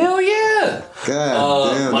 Hell yeah!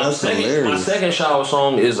 God damn, my that's second, hilarious. My second shower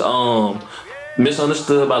song is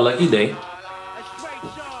 "Misunderstood" by Lucky Day.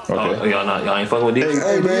 Okay. Y'all ain't fucking with these.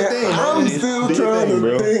 Hey do your man, thing, I'm man. still Do your trying thing, to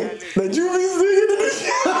bro. think that you be singing in the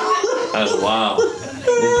shower. That's wild.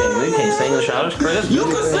 You can't sing in the shower. That's crazy. You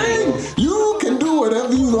can sing. You can do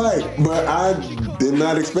whatever you like, but I did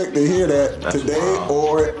not expect to hear that That's today wild.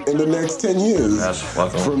 or in the next 10 years. That's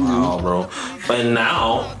fucking from wild, bro. And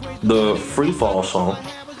now the Free Fall song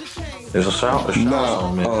is a shower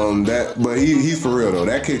song, man. But he's for real though.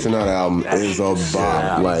 That K Tronada album is a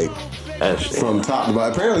bop, like That's from top to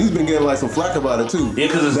bottom. Apparently he's been getting like some flack about it too. Yeah,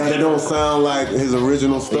 'cause it's that it don't sound like his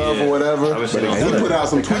original stuff Yeah. or whatever. I was saying, And he put out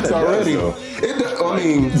some tweets already. I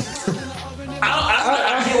mean,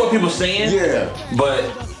 I hear what people saying. yeah. But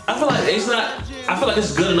I feel like it's not. I feel like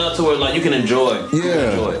it's good enough to where like you can enjoy. You can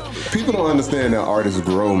enjoy Yeah, it. people don't understand that artists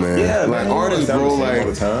grow, man. Yeah, like man, artists you don't grow sound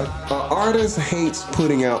the same like all the time. an artist hates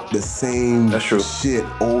putting out the same That's true. shit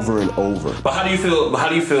over and over. But how do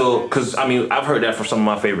you feel? Because I mean, I've heard that from some of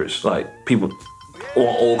my favorites. Like people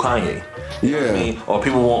want old Kanye. You know what I Yeah. mean? Or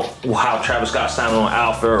people want how Travis Scott sounded on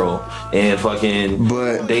Al Farrell and fucking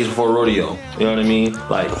But- Days Before Rodeo. You know what I mean?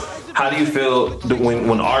 Like, how do you feel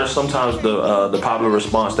when artists, sometimes the popular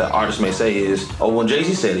response that artists may say is, when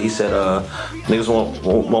Jay-Z said it, he said, niggas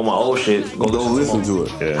want my old shit, go Listen to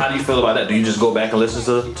it. Yeah. How do you feel about that? Do you just go back and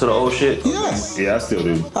listen to the old shit? Yes. Yeah, I still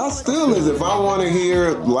do. I still listen. If I want to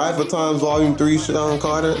hear Life of Times Volume 3 Sean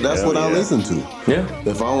Carter, that's Hell what I yeah. listen to. Yeah.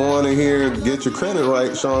 If I want to hear Get Your Credit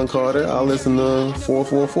Right Sean Carter, I listen to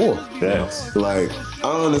 444. Yeah. Like,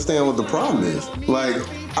 I don't understand what the problem is. Like,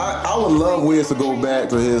 I would love Wiz to go back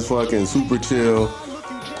to his fucking super chill,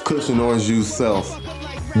 cushion orange juice self.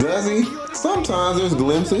 Does he? Sometimes there's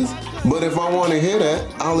glimpses, but if I want to hear that,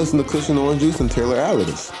 I'll listen to Cushion Orange Juice and Taylor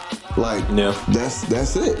Allidus. Like, Yeah.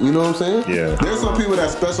 that's it. You know what I'm saying? Yeah. There's some people that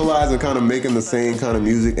specialize in kind of making the same kind of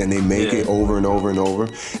music and they make it over and over and over,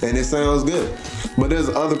 and it sounds good. But there's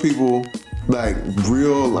other people, like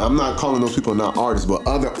real, I'm not calling those people not artists, but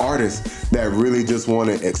other artists that really just want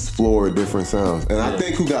to explore different sounds. And I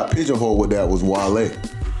think who got pigeonholed with that was Wale.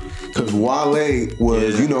 Cause Wale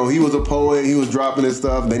was, you know, he was a poet. He was dropping his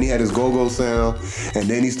stuff. Then he had his go-go sound, and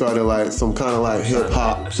then he started like some kind of like hip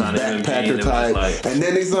hop backpacker type. And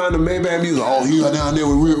then they signed to Maybach Music. Oh, he got down there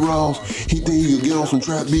with Rick Ross. He think he could get on some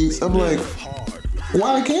trap beats. I'm like,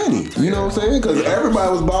 why can't he? You know what I'm saying? Because everybody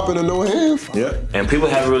was bopping to No Hands. Yeah. And people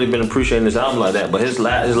haven't really been appreciating this album like that. But his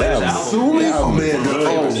latest album. Oh man!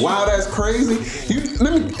 Oh wow, that's crazy.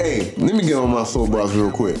 Let me get on my soapbox real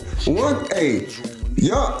quick.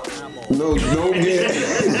 Y'all. No, don't get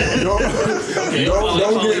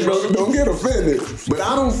offended. But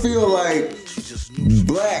I don't feel like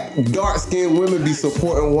black, dark-skinned women be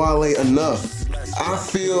supporting Wale enough. I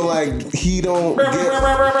feel like he don't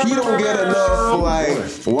get enough. Like,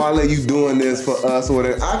 Wale, you doing this for us or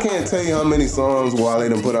whatever. I can't tell you how many songs Wale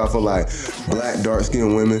done put out for like black,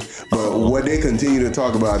 dark-skinned women. But what they continue to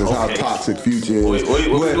talk about is how toxic Future is. What we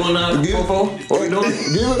doing now, Fofo? What we doing?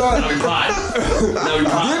 Give it up. Give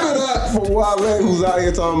it up for Wale, who's out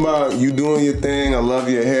here talking about you doing your thing. I love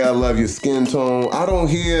your hair. I love your skin tone. I don't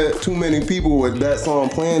hear too many people with that song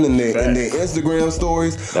playing in their Instagram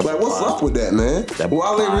stories. Like, what's up with that, man?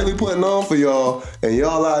 Wale really putting on for y'all, and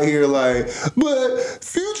y'all out here like, but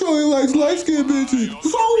Future only likes light-skinned bitches.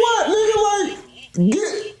 So what, nigga? Like,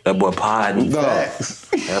 get that boy Pod. No. That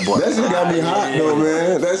shit got me hot though,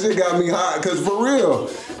 man. That shit got me hot. Cause for real,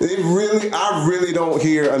 I really don't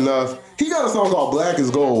hear enough. He got a song called Black is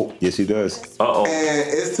Gold. Yes, he does. Uh-oh. And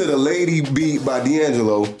it's to the Lady beat by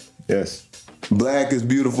D'Angelo. Yes. Black is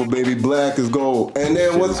beautiful, baby. Black is gold. And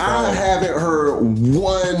then I haven't heard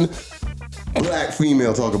one black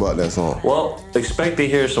female talk about that song. Well, expect to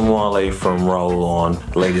hear some Wale from Raul on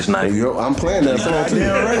Ladies Night. Yo, I'm playing that song too.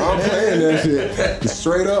 I'm playing that shit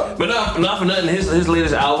straight up. But not for nothing. His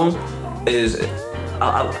latest album is it's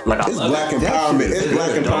black empowerment. It's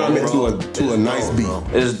black empowerment to a nice beat.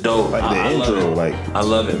 It's dope. Like the intro, I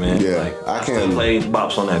love it, man. Yeah, like, I can still play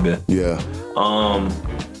bops on that bit. Yeah.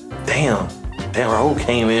 Damn, Raul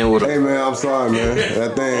came in with. Hey man, I'm sorry, man.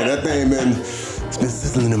 That thing been. It's been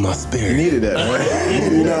sizzling in my spirit. You needed that,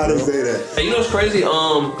 man. You know how to say that. Hey, you know what's crazy? I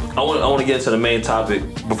want to get into the main topic.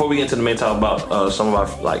 Before we get into the main topic about some of our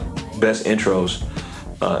like best intros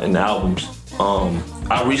in the albums.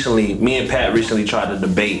 Me and Pat recently tried to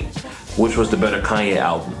debate which was the better Kanye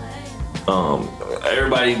album.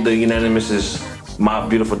 Everybody, the unanimous is My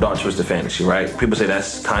Beautiful Dark Twisted Fantasy, right? People say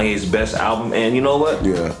that's Kanye's best album, and you know what?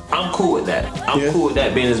 Yeah. I'm cool with that. I'm cool with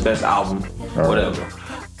that being his best album, whatever.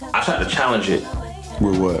 I tried to challenge it.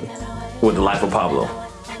 With what? With The Life of Pablo.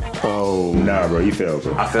 Oh. Nah, bro, you failed,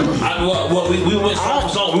 bro. I failed. We went song for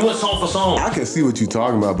song. We went song for song. I can see what you're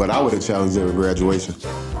talking about, but I would have challenged it with Graduation.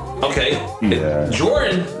 Okay. Yeah.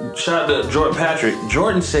 Jordan, shout out to Jordan Patrick.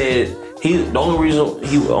 Jordan said the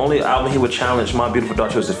only album he would challenge My Beautiful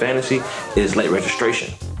Dark Twisted Fantasy is Late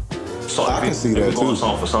Registration. So I can see that going too.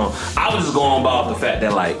 Song for song. I was just going about the fact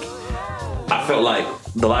that like I felt like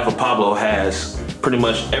The Life of Pablo has pretty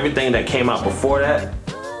much everything that came out before that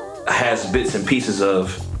has bits and pieces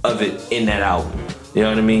of it in that album. You know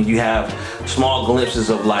what I mean? You have small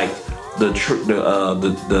glimpses of like the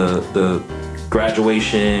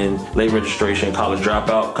Graduation, Late Registration, College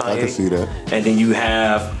Dropout Kanye. I can see that. And then you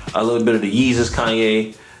have a little bit of the Yeezus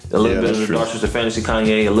Kanye, a little bit of the Dark Twisted Fantasy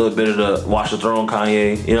Kanye, a little bit of the Watch the Throne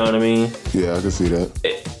Kanye. You know what I mean? Yeah, I can see that.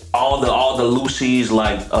 All the Lucy's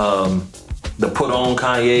like the Put On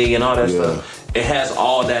Kanye and all that stuff. It has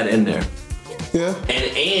all that in there. Yeah.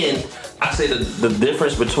 And I say the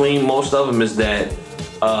difference between most of them is that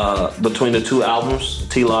between the two albums,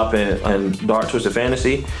 T-Lop and Dark Twisted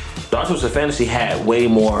Fantasy had way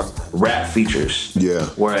more rap features. Yeah.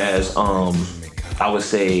 Whereas I would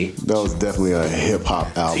say that was definitely a hip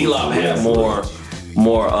hop album. T-Lop had more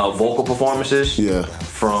vocal performances. Yeah.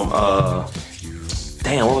 From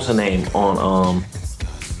what was her name on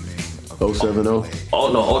 070?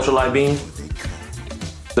 Oh no, Ultralight Beam,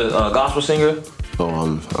 the gospel singer. Oh,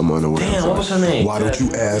 I'm unaware. Damn, what was her name? Why don't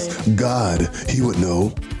you ask God? He would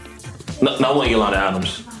know. No, I wasn't Yolanda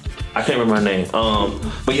Adams. I can't remember her name.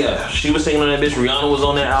 But yeah, she was singing on that bitch. Rihanna was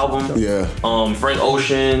on that album. Yeah. Frank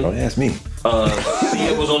Ocean. Don't ask me.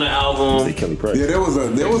 Sia was on the album. Kelly Price. Yeah, there was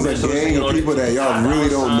a gang of people that y'all really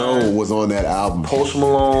don't know was on that album. Post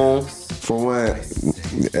Malone. For what?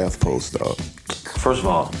 F Post dog. First of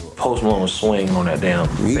all, Post Malone was swinging on that damn.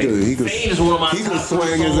 He could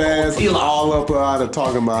swing his ass all up out of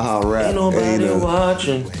talking about how rap ain't nobody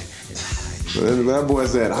watching. That boy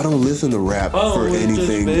said, I don't listen to rap for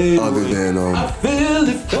anything other than I feel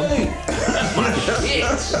the pain. That's my shit.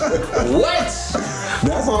 What?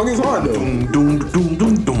 That song is hard though. Doom, doom, doom,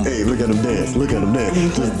 doom, doom. Hey, look at him dance. Look at him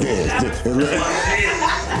dance. Just dance.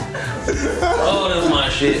 Oh, that's my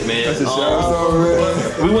shit, man. That's a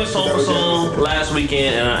shout. We went song for song last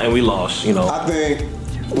weekend and we lost. You know. I think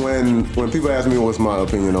when people ask me what's my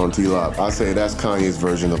opinion on T-Lop, I say that's Kanye's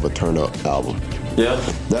version of a turn up album. Yeah.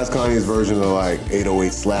 That's Kanye's version of like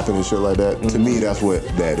 808 slapping and shit like that. To me, that's what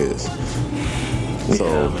that is. So,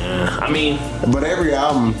 yeah, man. I mean, but every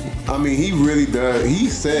album, I mean, he really does. He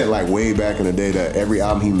said like way back in the day that every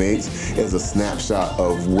album he makes is a snapshot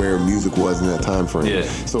of where music was in that time frame. Yeah.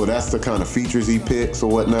 So that's the kind of features he picks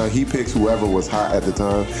or whatnot. He picks whoever was hot at the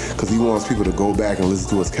time because he wants people to go back and listen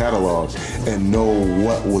to his catalog and know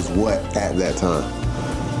what was what at that time.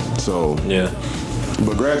 So yeah.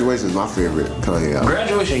 But Graduation is my favorite Kanye album.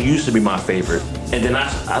 Graduation used to be my favorite. And then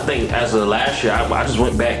I think as of last year, I just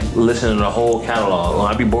went back listening to the whole catalog. When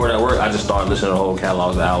I be bored at work, I just started listening to the whole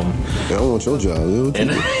catalog of the album. Yeah, I don't want your job, dude. And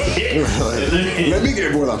let me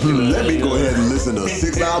get bored of let me go ahead and listen to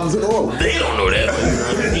 6 albums in a row. They don't know that.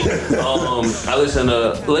 I listened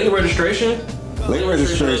to Late Registration. Late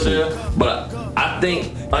Registration. But I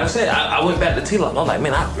think, like I said, I went back to T-Lop. I was like,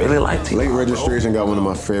 man, I really like T-Lop. Late Registration got one of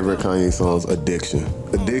my favorite Kanye songs, Addiction.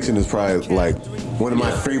 Addiction is probably like one of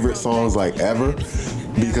my favorite songs like ever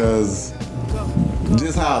because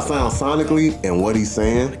just how it sounds sonically and what he's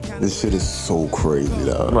saying, this shit is so crazy,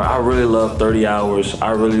 dog. Bro, I really love 30 Hours.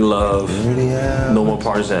 I really love No More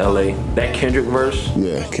Parties in LA. That Kendrick verse.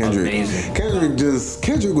 Yeah, Kendrick. Amazing.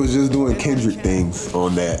 Kendrick was just doing Kendrick things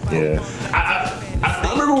on that. Yeah.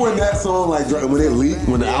 I remember when that song when it leaked,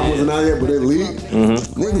 when the album wasn't out yet, but it leaked,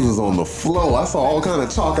 niggas was on the flow. I saw all kind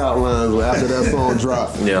of chalk outlines after that song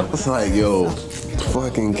dropped. Yeah. It's like, yo,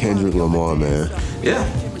 fucking Kendrick Lamar, man. Yeah.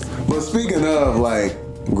 But speaking of like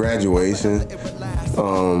Graduation,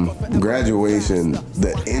 the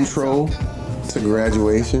intro to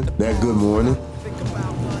Graduation, that Good Morning,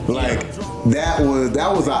 like that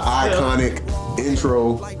was an iconic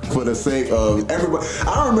intro for the sake of everybody.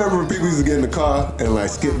 I remember people used to get in the car and like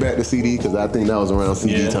skip back to CD because I think that was around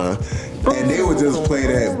CD time, and they would just play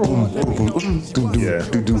that boom, boom, boom, boom, Yeah.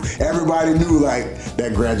 do, do. Everybody knew like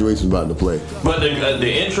that Graduation was about to play. But the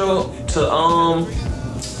intro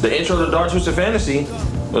to Dark Twisted Fantasy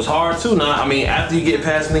was hard too. Now, I mean, after you get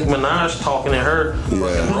past Nicki Minaj talking in her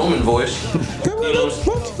fucking Roman voice, you know,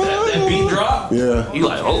 that beat drop, you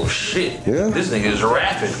like, oh shit, this nigga is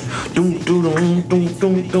rapping. Doom, doom, doom, doom,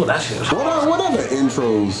 doom, doom. That shit was hard. What other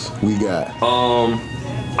intros we got?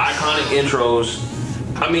 Iconic intros.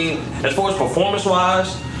 I mean, as far as performance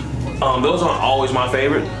wise, those aren't always my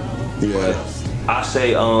favorite. Yeah. I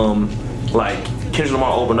say, like Kendrick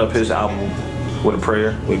Lamar opened up his album with a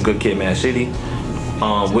prayer with Good Kid, Mad City.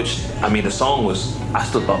 Which, I mean, I still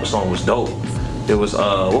thought the song was dope. It was,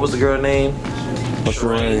 what was the girl name?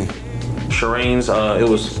 Shireen. Shireen's, what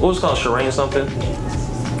was it called? Shireen something?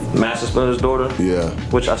 Master Splinter's daughter? Yeah.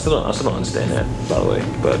 Which I still don't understand that, by the way,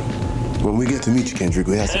 but. When we get to meet you, Kendrick,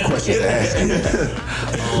 we have some questions to ask you.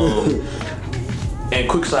 And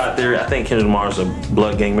quick side theory, I think Kendrick Lamar is a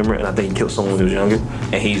blood gang member, and I think he killed someone when he was younger,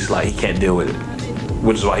 and he's like, he can't deal with it.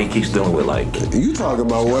 Which is why he keeps dealing with like. You talking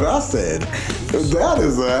about what I said? That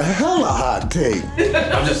is a hella hot take. There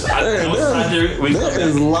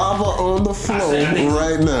is lava on the floor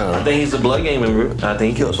right now. I think he's a blood gang member. I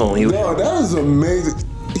think he killed someone. Yo, that is amazing.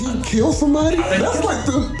 He killed somebody? That's like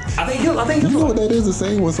the. I think he killed. You know what that is to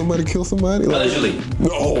say when somebody kills somebody? Like, allegedly.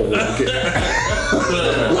 Oh, okay.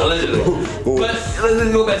 Allegedly. But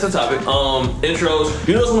let's go back to the topic. Intros.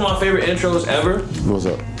 You know, what's one of my favorite intros ever. What's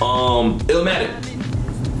up? Illmatic.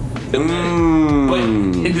 But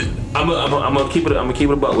I'm gonna keep it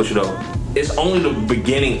a buck with you though. It's only the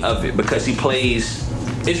beginning of it because he plays.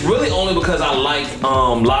 It's really only because I like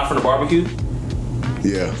Live from the Barbecue.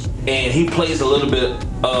 Yeah. And he plays a little bit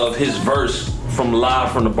of his verse from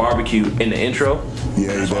Live from the Barbecue in the intro.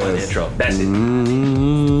 Yeah, he does. The intro. That's it.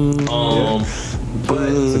 But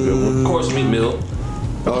of course, Meek Mill.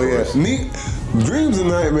 Oh yeah, Dreams and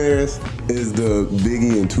Nightmares is the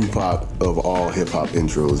Biggie and Tupac of all hip hop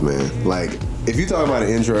intros, man. Like, if you talk about an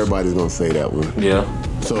intro, everybody's gonna say that one. Yeah.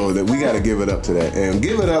 So that we gotta give it up to that, and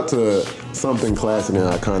give it up to something classic and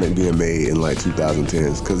iconic being made in like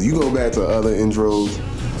 2010s. Because you go back to other intros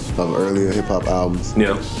of earlier hip hop albums.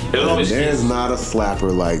 Yeah. There's not a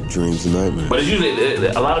slapper like Dreams and Nightmares. But it's usually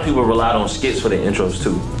a lot of people relied on skits for the intros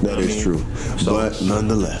too. That is true. So, but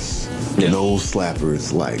nonetheless, no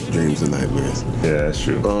slappers like Dreams and Nightmares. Yeah, that's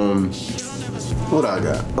true. What I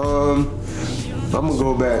got? I'm gonna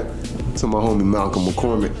go back to my homie Malcolm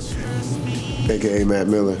McCormick, aka Matt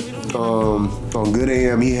Miller. On Good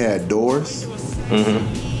AM he had Doors,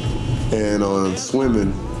 and on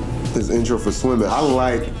Swimming his intro for Swimming. I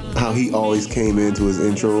like how he always came into his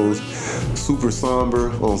intros super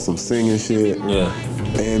somber on some singing shit. Yeah.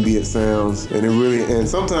 Ambient sounds. And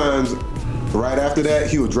sometimes right after that,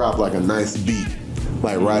 he would drop like a nice beat.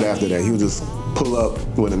 Like right after that, he would just pull up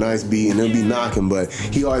with a nice beat and it'd be knocking, but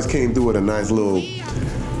he always came through with a nice little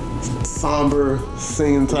somber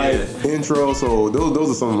singing type intro. So those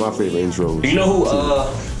are some of my favorite intros. You know who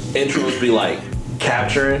intros be like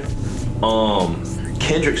capturing?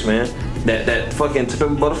 Kendrick's, man. That fucking To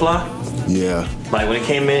Pimp a Butterfly. Yeah. Like when it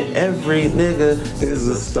came in, every nigga is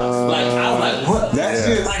a star. Like I was like, what? That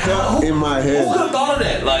shit like, stuck in my head. Who could have thought of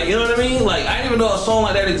that? Like, you know what I mean? Like I didn't even know a song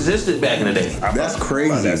like that existed back in the day. That's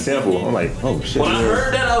crazy. That sample, I'm like, oh shit. When I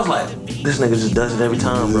heard that, I was like, this nigga just does it every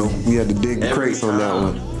time, bro. You had to dig the crates on that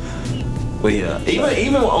one. But yeah,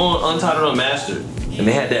 even on Untitled Unmastered, and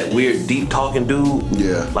they had that weird deep talking dude.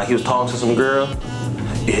 Yeah. Like he was talking to some girl.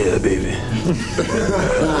 Yeah, baby.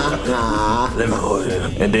 Let me hold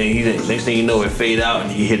it. And then next thing you know, it fade out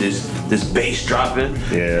and you hear this bass dropping.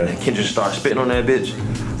 Yeah. And Kendrick starts spitting on that bitch.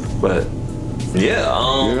 But yeah.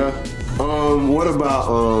 What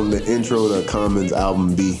about the intro to Common's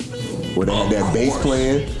album B, where they had that bass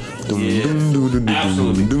playing? Yeah.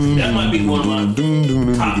 Absolutely. That might be one of my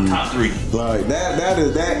top three. Like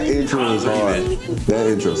that intro is hard. That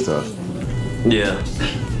intro's tough. Yeah.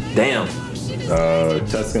 Damn.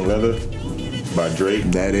 Tuscan Leather by Drake.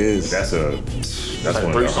 That's one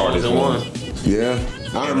of three the songs hardest in one. Yeah.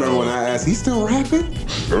 I remember when I asked, he still rapping?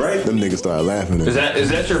 Right? Them niggas started laughing at me. Is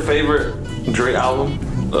that your favorite Drake album?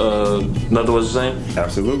 Nothing was the same?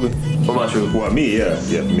 Absolutely. What about you? Well, me, yeah.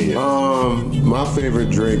 Yeah, me, yeah. My favorite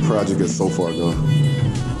Drake project is So Far Gone.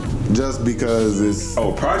 Just because it's...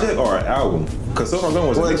 Oh, project or an album? Because So Far Gone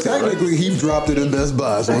was a mixtape, technically, he dropped it in Best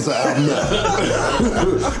Buy, so it's an album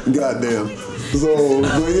now. Goddamn. So,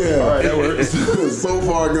 but yeah. All right, that works. So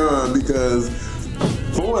Far Gone, because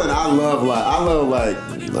for one, I love like,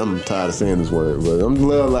 I'm tired of saying this word, but I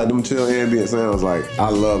love like them chill ambient sounds. Like, I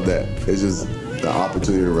love that. It's just the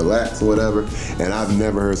opportunity to relax or whatever. And I've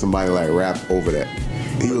never heard somebody like rap over that.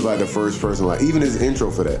 He was like the first person, like, even his intro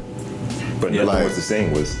for that. But Nothing Was the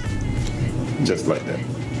Same was just like that.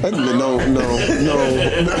 No.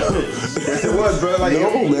 Yes, it was, bro. Like,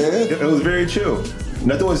 no, man. It was very chill.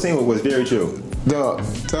 Nothing Was the Same was very chill. The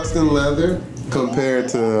Tuscan Leather compared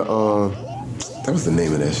to that was the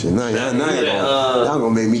name of that shit. Now y'all gonna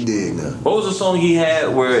make me dig now. What was the song he had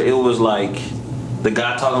where it was like the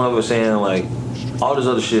guy talking over saying like all this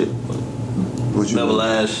other shit never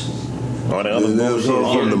lasts. All the other bullshit.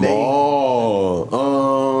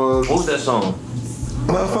 What was that song?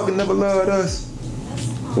 Motherfucker never loved us.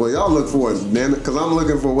 Well, y'all look for it, damn it, because I'm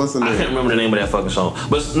looking for what's the name. I can't remember the name of that fucking song.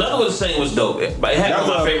 But Nothing Was the Same was dope. It had one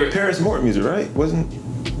of my favorite. Paris Morton music, right? Wasn't?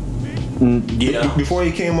 Yeah. Before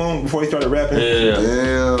he came on, before he started rapping. Yeah.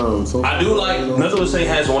 Damn. So I do like Nothing Was the Same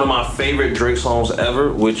has one of my favorite Drake songs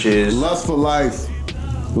ever, which is Lust for Life.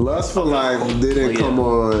 Lust for Life didn't come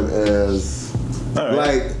on as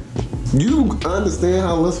like. You understand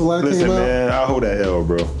how Lust for Life came out? Listen, man, I'll hold that L,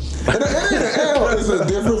 bro. It's a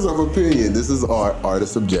difference of opinion. This is art. Art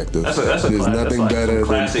is subjective. There's nothing better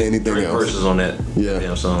than anything Drake else. Verses on that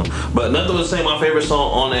damn song. But Nothing Was the Same, my favorite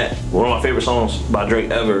song on that, one of my favorite songs by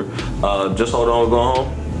Drake ever. Just Hold On, We're Going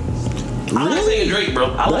Home. I like singing Drake,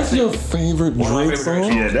 bro. That's your favorite Drake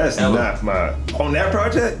song? Yeah, that's not my... On that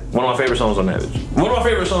project? One of my favorite songs on that. One of my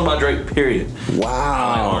favorite songs by Drake, period. Wow.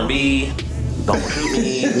 I like R&B. Don't shoot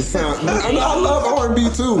me. I love R&B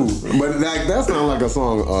too, but like that sounds like a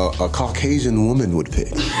song a Caucasian woman would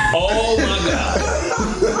pick. Oh my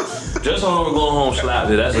god! Just Hold On, We're Going Home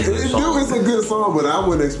slapped it. That's a good song. It's a good song, but I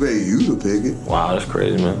wouldn't expect you to pick it. Wow, that's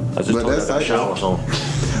crazy, man. I just told you that shower song.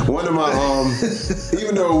 One of my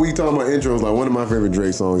even though we talking about intros, like one of my favorite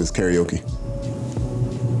Drake songs is Karaoke.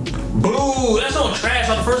 Boo! That song trash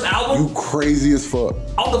on the first album. You crazy as fuck.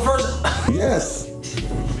 On the first. Yes.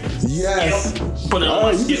 Yes. Put it on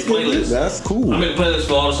my skip playlist. That's cool. I make a playlist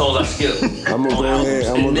for all the songs I skip. I'm gonna go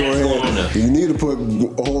ahead. You need to put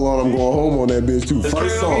Hold On, I'm Going Home on that bitch too.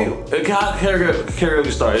 First song. How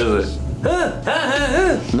karaoke start, is it?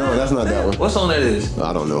 No, that's not that one. What song that is?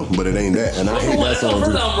 I don't know, but it ain't that. And I hate that song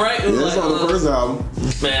too. That's on the first album, right? Yeah, it's on the first album.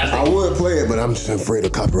 Man, I would play it, but I'm just afraid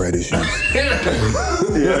of copyright issues.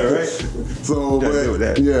 Yeah, right. So,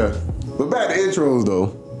 but yeah. But back to intros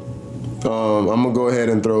though. I'm gonna go ahead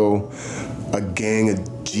and throw a gang of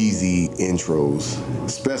Jeezy intros,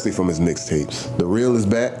 especially from his mixtapes. The Real Is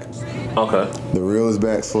Back. Okay. The Real Is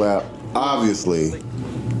Back slap. Obviously,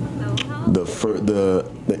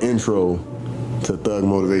 the intro to Thug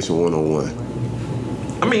Motivation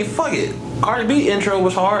 101. I mean, fuck it. Cardi B intro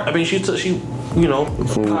was hard. I mean, she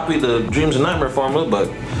copy the Dreams and Nightmare formula, but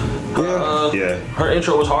her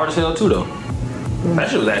intro was hard as hell too, though. That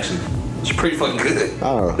shit was actually. It's pretty fucking good.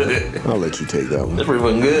 I'll let you take that one. It's pretty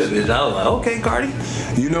fucking good, bitch. I was like, okay, Cardi.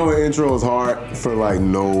 You know what intro is hard for like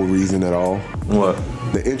no reason at all? What?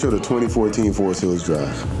 The intro to 2014 Forest Hills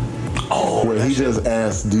Drive. Oh. Where he just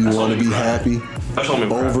asked, do you want to be happy? That's what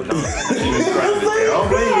I'm over. Don't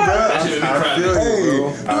blame you,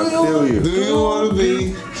 bro. I feel you. Do you want to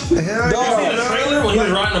be? Hell You see the trailer when he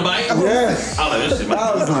was riding the bike? Yes. I was like, this shit, man. I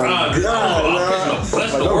was like,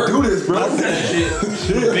 That's the don't work. do this, bro. That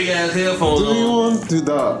shit. Big ass headphones Do you on. want to,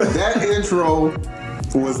 dog? That intro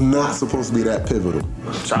was not supposed to be that pivotal,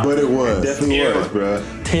 but it was. Definitely was, bro.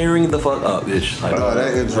 Tearing the fuck up, bitch. Like,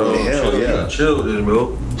 That intro. Hell yeah. Chill this,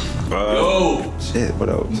 bro. Yo. Shit, what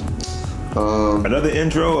else? Another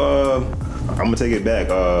intro, I'm gonna take it back.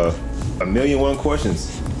 1,000,001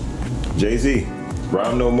 Questions. Jay-Z.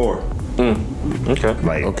 Rhyme No More. Okay.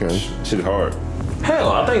 Like, Okay. Shit hard.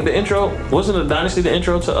 Hell, I think the intro wasn't the Dynasty the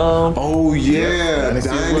intro to Oh yeah, Dynasty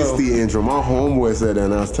as Dynasty intro. My homeboy said that,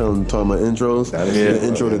 and I was talking about intros. Dynasty The as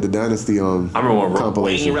intro to the Dynasty I remember when Wayne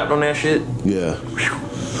compilation. rapped on that shit. Yeah.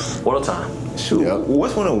 What a time. Shoot, Yep.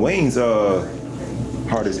 what's one of Wayne's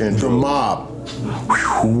hardest intros? The Mob.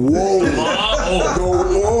 Whoa. Oh,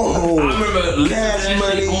 Whoa. I remember listening to Cash that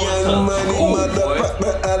money, shit going young to money, school, boy.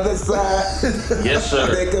 motherfucker, other side. Yes,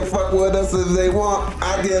 sir. They can fuck with us if they want.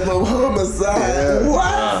 I give them homicide. Yeah.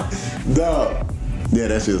 What? Dog. Yeah,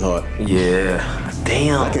 that shit's hard. Yeah.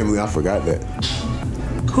 Damn. I can't believe I forgot that.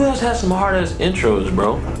 Who else has some hard ass intros,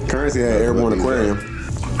 bro? Currency had Airborne Aquarium.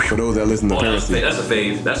 For those that listen to Oh, that's a Currency.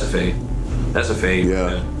 fave. That's a fave.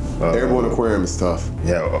 Yeah. Airborne Aquarium is tough.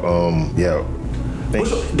 Yeah.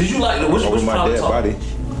 Did you like which Over My Pilot Dead Talk? Body.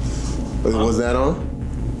 Was that on?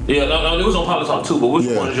 Yeah, no, it was on Pilot Talk 2, but which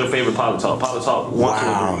Yeah. one is your favorite Pilot Talk? Pilot Talk 1,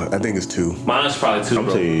 Wow. I think it's 2. 2, Mine's probably 2, I'm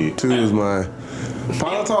bro. tell you. 2 is mine.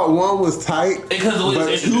 Pilot Talk 1 was tight. Because the way But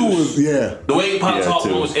it's 2 introduced. was, yeah. The way Pilot Yeah, Talk 2.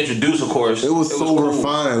 1 was introduced, of course. It was so cool.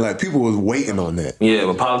 refined. Like, people was waiting on that. Yeah,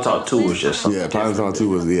 but Pilot Talk 2 was just something. Yeah, Pilot Talk 2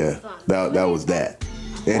 was, that was that.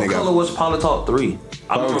 And What it color got was Pilot Talk 3?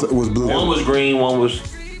 I Pilot remember Talk was blue. One was green, one was...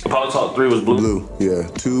 Pilot Talk 3 was blue. blue. Yeah.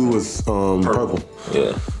 2 was purple.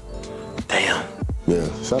 Yeah. Damn. Yeah.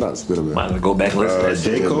 Shout out to Spiderman. Might have to go back and listen to that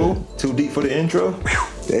J. shit. Cole, Too Deep for the intro.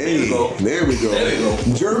 Hey, go. there we go. There we go.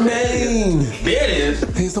 Jermaine. There it is.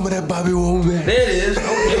 Hey, some of that Bobby Womack. There it is.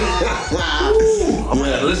 Okay. I'm gonna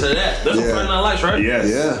have to listen to that. That's Yeah. on Friday Night Lights, right? Yes.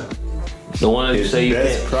 Yeah. The one that you His say you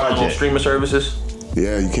best can't find on project. streaming services.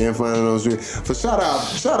 Yeah, you can't find it on the street. So shout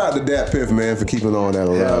out to Dat Piff, man, for keeping all that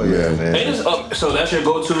Hell alive, yeah, man. man. Hey, this, so that's your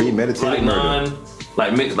go-to Premeditated murder.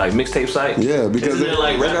 mixtape site. Yeah, because isn't it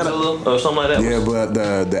like they got Rapzilla or something like that? Yeah, but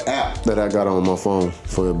the app that I got on my phone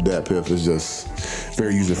for Dat Piff is just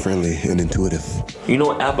very user friendly and intuitive. You know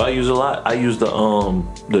what app I use a lot? I use the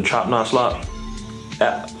Chop Not Slop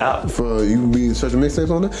app. For you be searching mixtapes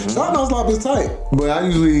on there? Chop Not Slop is tight, but I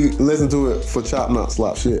usually listen to it for Chop Not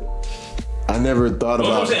Slop shit. I never thought That's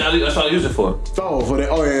what I'm about. saying. That's what I use it for. Oh, for that.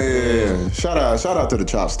 Oh yeah. Shout out to the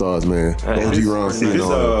Chop Stars, man. Hey, OG Ron If C and all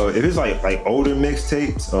that. it's if it's like older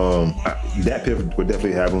mixtapes, that Piff would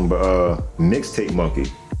definitely have them. But Mixtape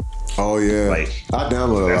Monkey, Oh yeah. like, I download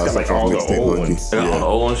a lot that's of got, stuff like, from all the Mixtape old Monkey. ones. They got all the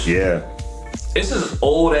old ones. yeah, It's this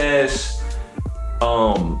old ass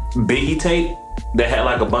Biggie tape that had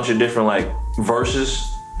like a bunch of different like verses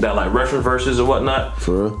that like reference verses or whatnot.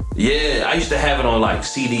 For real? Yeah, I used to have it on like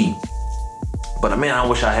CD. But man, I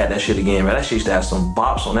wish I had that shit again, man. That shit used to have some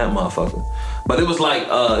bops on that motherfucker. But it was like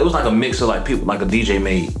a mix of like people, like a DJ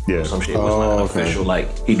made or some shit. It was like okay. official,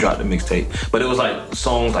 like he dropped the mixtape. But it was like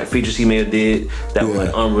songs like features he may have did that were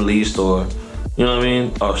like unreleased or you know what I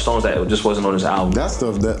mean? Or songs that just wasn't on his album. That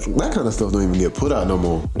stuff, that kind of stuff don't even get put out no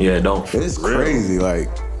more. Yeah, don't. It's crazy. Like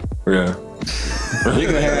Yeah. you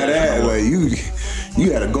can have that. Like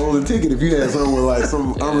you had a golden ticket if you had something with like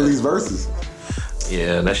some unreleased verses.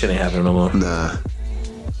 Yeah, that shit ain't happening no more. Nah.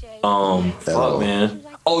 Fuck, man.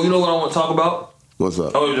 Oh, you know what I want to talk about? What's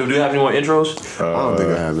up? Oh, do you have any more intros? I don't think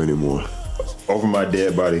I have any more. Over My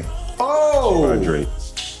Dead Body Oh. by Drake.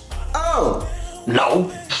 Oh.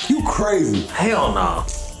 No. You crazy. Hell no.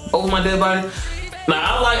 Over My Dead Body? Nah,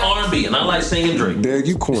 I like R&B and I like singing Drake. Derek,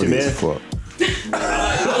 you corny Man. as fuck.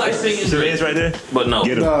 I like singing There Drake. is right there. But no.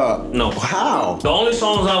 Get 'em. No. How? The only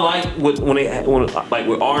songs I like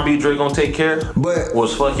when R&B Drake on Take Care But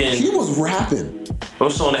was fucking he was rapping.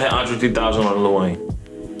 what song that had Andre 3000 on Lil Wayne?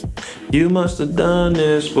 You must have done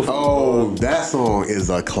this before. Oh, that song is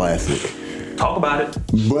a classic. Talk about it.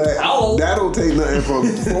 But Ow. that don't take nothing from.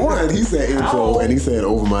 For one, he said intro Ow. and he said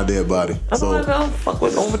Over My Dead Body. I So don't fuck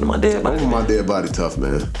with Over My Dead Body. Over My Dead Body, tough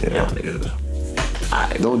man. Yeah, niggas.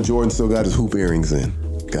 Don't Jordan still got his hoop earrings in?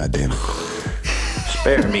 God damn it.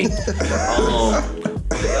 Spare me. I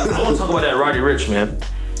want to talk about that Roddy Ricch, man.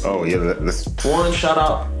 Oh yeah, let's. One shout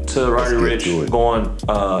out to Roddy Ricch going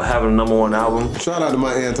having a #1 album. Shout out to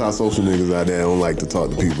my anti-social niggas out there that don't like to talk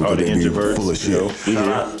to people because they be full of shit. Shout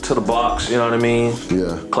out to the Box, you know what I mean?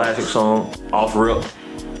 Yeah. Classic song, off rip.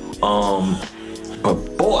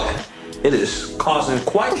 But boy, it is causing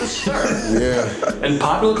quite the stir. Yeah. In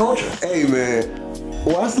popular culture. Hey man,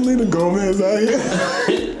 why Selena Gomez out here?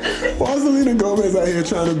 Why Selena Gomez out here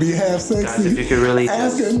trying to be half sexy? Guys, if you could really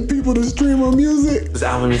asking people to stream her music. This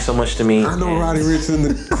album means so much to me. I know Roddy Ricch in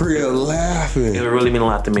the crib laughing. It would really mean a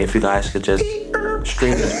lot to me if you guys could just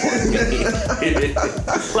stream this for me.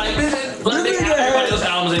 Like everybody else's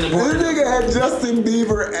albums ain't important. This nigga had Justin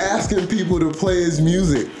Bieber asking people to play his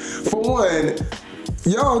music. For one,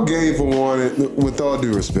 y'all gay for one, with all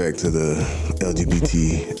due respect to the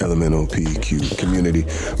LGBT LMNOPQ community,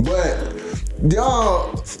 but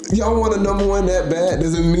y'all want a #1 that bad?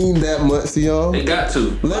 Does it mean that much to y'all? It got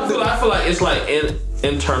to. I feel like it's like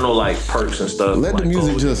internal like perks and stuff. Let the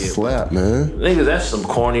music just slap, man. Niggas, that's some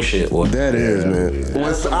corny shit. Boy. That is, man. When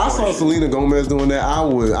I saw Selena Gomez doing that,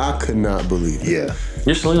 I could not believe it. Yeah.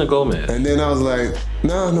 You're Selena Gomez. And then I was like,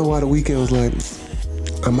 now I know why The Weeknd was like,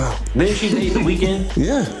 I'm out. Didn't she date The Weeknd?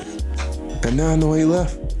 Yeah. And now I know why he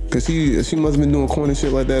left. Cause she must have been doing corny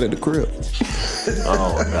shit like that at the crib.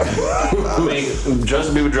 Oh God. I mean,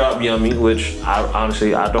 Justin Bieber dropped Yummy, which I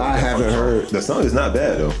honestly don't. I haven't heard. The song is not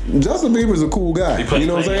bad though. Justin Bieber's a cool guy. You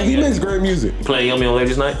know what I'm saying? He makes great music. You playing Yummy on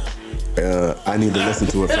Ladies Night? I need to listen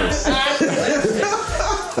to it first.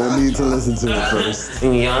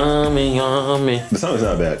 Yummy, yummy. The song is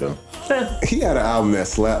not bad though. He had an album that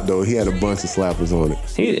slapped though. He had a bunch of slappers on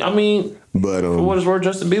it. But for what it's worth,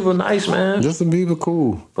 Justin Bieber nice, man. Justin Bieber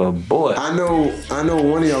cool. But boy, I know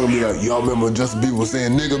one of y'all gonna be like, y'all remember when Justin Bieber was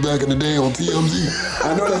saying nigga back in the day on TMZ?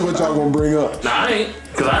 I know that's what y'all gonna bring up. Nah, I ain't,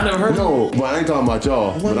 cause I never heard. No, but I ain't talking about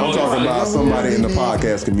y'all. But I'm talking about somebody in the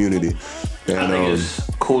podcast community. And, I think it's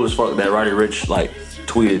cool as fuck that Roddy Ricch like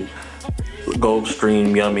tweeted, "Go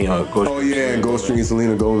stream Yummy" or go. Oh yeah, and go stream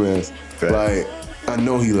Selena Gomez. Like. I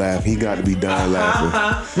know he laughed. He got to be dying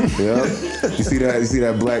laughing. Yeah. You see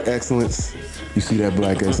that black excellence? You see that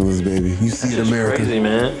black excellence, baby. You see it, America. Crazy,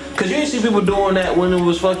 man. Cause you didn't see people doing that when it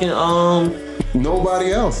was fucking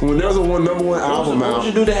nobody else. When there's a #1 album out. What would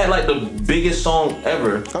you do that had like the biggest song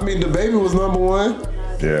ever? I mean, DaBaby was #1.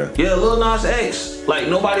 Yeah, Lil Nas X. Like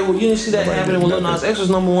you didn't see that happening when Lil Nas X was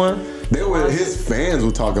 #1. His fans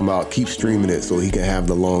were talking about keep streaming it so he can have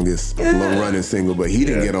the longest running single, but he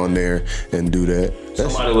didn't get on there and do that.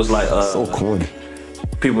 Somebody was like, so corny.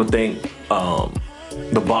 People think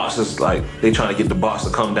the box is like they trying to get the box to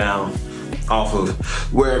come down off of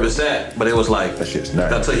wherever it's at, but it was like that shit's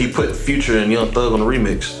nice. Until he put Future and Young Thug on the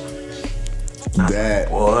remix. That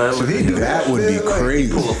would be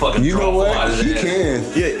crazy. You know what? He can.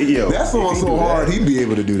 Yeah. That song's so hard, he'd be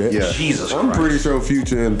able to do that. Yeah. Jesus I'm pretty sure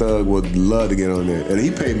Future and Thug would love to get on there, and he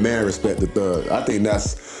paid mad respect to Thug. I think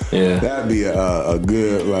that'd be a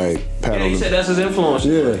good like pat on he said that's his influence.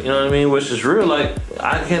 Yeah. You know what I mean? Which is real. Like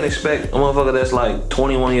I can't expect a motherfucker that's like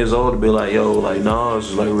 21 years old to be like, yo, like no, this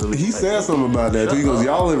is like really. He said something about that too. He goes,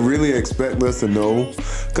 y'all really expect us to know?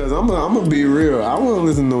 Cause I'm gonna be real. I wasn't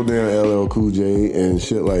listening to no damn LL Cool J and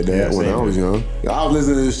shit like that when I was young. I was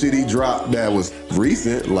listening to the shit he dropped that was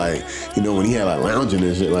recent, like when he had like lounging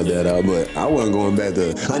and shit like that out. But I wasn't going back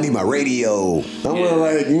to I need my radio. I wasn't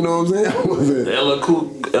like, you know what I'm saying? The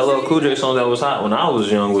LL Cool J song that was hot when I was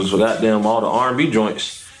young was goddamn all the R&B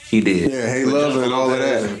joints he did. Yeah, Hey Love and all of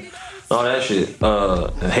that. All that shit.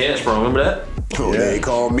 Headsprung, remember that? Oh, they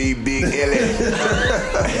call me Big Ellie.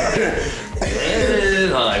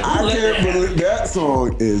 I can't believe that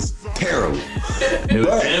song is terrible.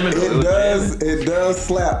 But it does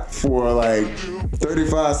slap for like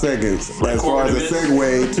 35 seconds as far as a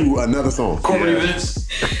segue to another song. Corporate events.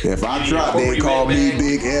 If I drop They Call Me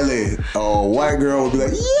Big Ellie, a white girl would be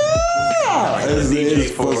like, yeah! DJ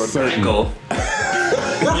for certain.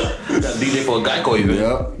 DJ for a Geico event.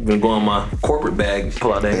 Yep. Been going my corporate bag,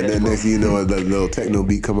 pull out that. And then next thing you know, the little techno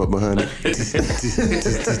beat come up behind it.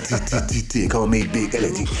 Call me Big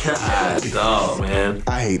Ellie. Oh man,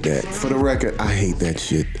 I hate that. For the record, I hate that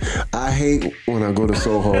shit. I hate when I go to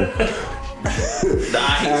Soho.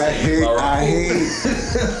 I hate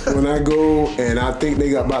when I go and I think they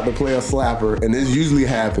got about to play a slapper, and this usually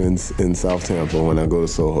happens in South Tampa when I go to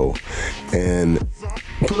Soho. And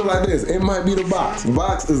put it like this, it might be the Box.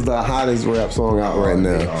 Box is the hottest rap song out right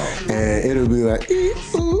now. And it'll be like,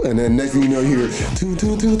 ooh, and then next thing you know, you hear,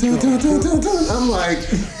 I'm like,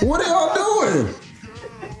 what are y'all doing?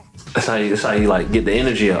 That's how you like get the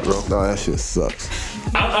energy up, bro. No, that shit sucks.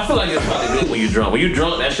 I feel like it's probably good when you're drunk. When you're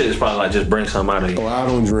drunk, that shit is probably like just bring something out of you. Well, I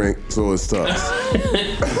don't drink, so it sucks.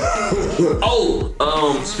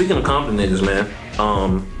 Speaking of Compton niggas, man.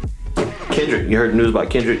 Kendrick, you heard the news about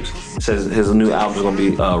Kendrick? Says his new album's gonna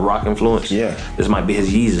be rock influence. Yeah. This might be his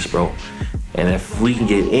Yeezus, bro. And if we can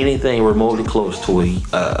get anything remotely close to a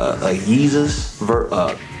Yeezus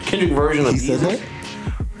Kendrick version of He Yeezus. said that?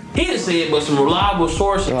 He didn't say it, but some reliable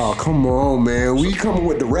sources. Oh, come on, man. We coming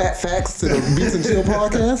with the rat facts to the Beats and Chill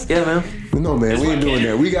podcast? Yeah, man. No, man, It's we like ain't doing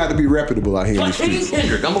Kendrick. that. We got to be reputable out here in the Like streets.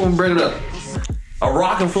 Kendrick, I'm gonna bring it up. A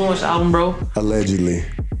rock influence album, bro. Allegedly.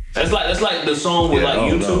 That's like the song with Yeah,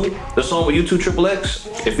 U2. The song with U2 Triple X.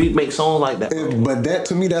 If he makes songs like that, But that,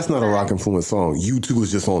 to me, that's not a rock influence song. U2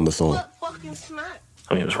 was just on the song.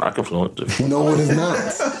 I mean, it's rock influence. No, it is not.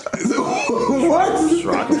 What? It's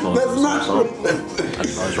rock influence. That's not.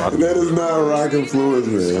 It's rock That is not a rock influence,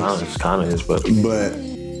 man. It's kind of is, but But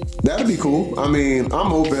that'd be cool. I mean,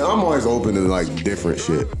 I'm open. I'm always open to like different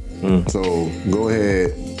shit. So go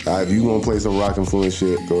ahead. If you want to play some rock influence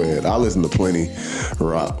shit, go ahead. I listen to plenty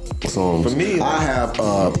rock songs. For me, I have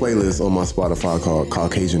a playlist on my Spotify called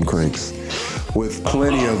Caucasian Cranks with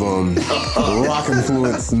plenty of rock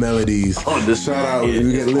influence melodies. This Shout out, is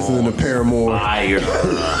we get listening to Paramore. fire.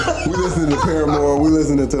 We listening to Paramore. We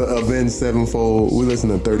listening to Avenged Sevenfold. We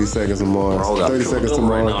listening to 30 Seconds to Mars. Bro, got 30 you Seconds to doing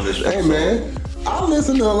right Mars. now on this Hey episode. man, I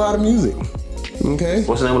listen to a lot of music. Okay?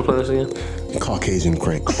 What's the name of the playlist again? Caucasian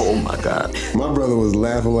Cranks. Oh my God. My brother was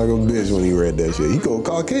laughing like a bitch when he read that shit. He go,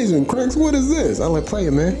 Caucasian Cranks, what is this? I'm like, play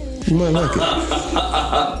it, man. You might like it.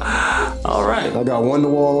 All right. I got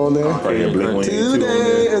Wonderwall on there. Probably got Blink-182 on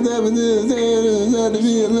Today, there.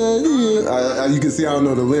 you can see I don't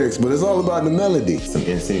know the lyrics, but it's all about the melody. Some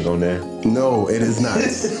NSYNC on there. No, it is not. I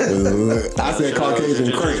said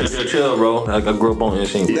Caucasian Cranks. Chill, bro. Like I grew up on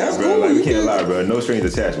NSYNC. That's bro, cool. like, we You can't can- lie, bro. No Strings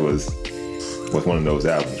Attached was one of those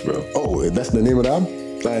albums, bro. Oh, that's the name of the album?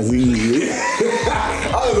 That's easy. I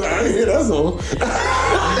was like, I didn't hear that song.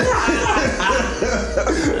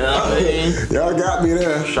 Y'all got me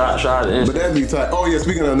there. Shot. But that'd be tight. Oh yeah,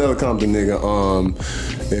 speaking of another Compton nigga,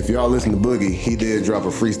 if y'all listen to Boogie, he did drop a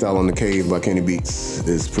freestyle on The Cave by Kenny Beats.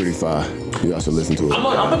 It's pretty fire. Y'all should listen to it. I'm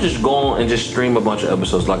gonna just go on and just stream a bunch of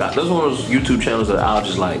episodes. Like there's one of those YouTube channels that I'll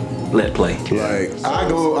just like let play. Like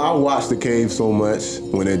I watch The Cave so much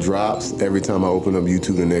when it drops. Every time I open up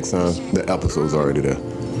YouTube the next time, the episode's already there.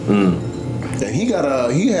 And he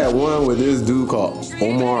had one with this dude called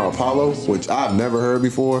Omar Apollo, which I've never heard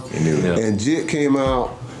before. Yeah. And Jit came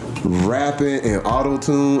out rapping in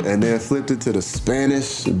auto-tune and then flipped it to the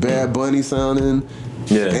Spanish Bad Bunny sounding.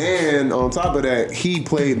 Yeah. And on top of that, he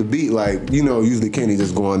played the beat like, usually Kenny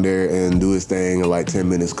just go on there and do his thing in like 10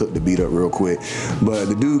 minutes, cook the beat up real quick. But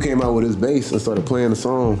the dude came out with his bass and started playing the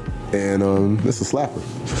song. And it's a slapper.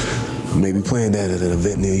 Maybe playing that at an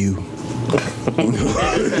event near you. You know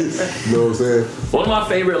what I'm saying? One of my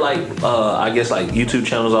favorite I guess YouTube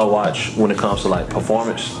channels I watch when it comes to like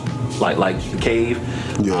performance, like The Cave,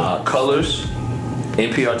 Yeah. Colors,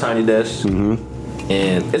 NPR Tiny Desk, and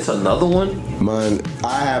it's another one. Mine,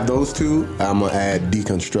 I have those two. I'm gonna add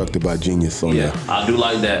Deconstructed by Genius on Yeah, there. I do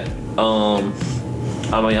like that.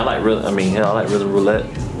 I like Rhythm Roulette.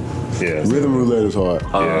 Yeah. Rhythm Roulette is hard.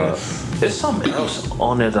 There's something else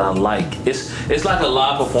on there that I like. It's like a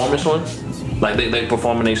live performance one. Like they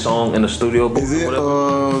performing a song in the studio booth Is or it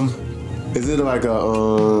whatever. is it like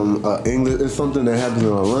a English? It's something that happens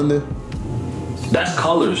in London. That's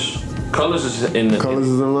Colors. Colors is in the Colors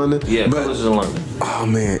is in London. Yeah, but Colors is in London. oh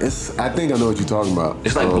man, I think I know what you're talking about.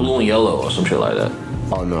 It's like blue and yellow or some shit like that.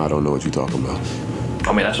 Oh no, I don't know what you're talking about.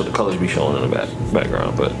 I mean, that's what the colors be showing in the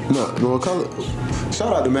background, but No, well, color.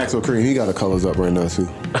 Shout out to Maxwell Cream. He got the colors up right now too.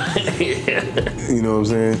 yeah. You know what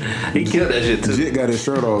I'm saying? He killed that shit too. Jit got his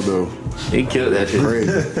shirt off though. He killed that shit.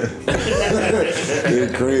 Crazy.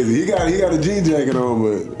 It's crazy. He got a jean jacket on,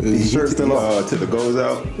 but his shirt's still off. Till the goes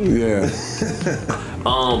out. Yeah.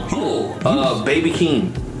 Baby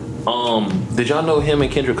Keem. Did y'all know him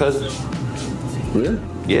and Kendrick Cousins? Really?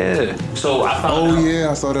 Yeah. So I found Oh out. yeah,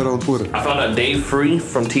 I saw that on Twitter. I found out Dave Free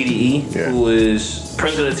from TDE, Yeah. who is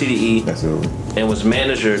president of TDE That's it. and was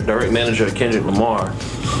direct manager of Kendrick Lamar.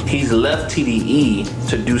 He's left TDE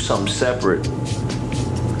to do something separate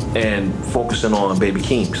and focusing on Baby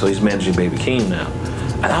Keem. So he's managing Baby Keem now.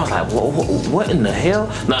 And I was like, what in the hell?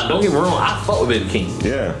 Now, don't get me wrong, I fuck with Baby Keem.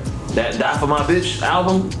 Yeah. That Die For My Bitch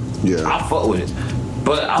album, Yeah. I fuck with it.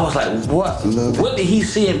 But I was like, what? Love it. What did he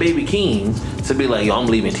see in Baby Keem to be like, yo, I'm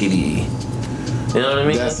leaving TDE? You know what I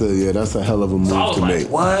mean? That's a hell of a move So I was to like, make.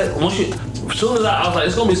 what? As soon as I was like,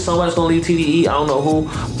 it's gonna be someone that's gonna leave TDE. I don't know who,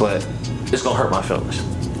 but it's gonna hurt my feelings.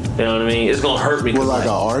 You know what I mean? It's gonna hurt me. Well, like an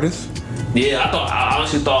artist? Yeah, I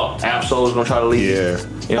honestly thought Ab-Soul was gonna try to leave. Yeah.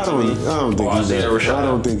 You know what I mean? I don't think he's Isaiah Rashad. I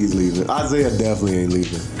don't think he's leaving. Isaiah definitely ain't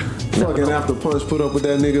leaving. Fucking after Punch put up with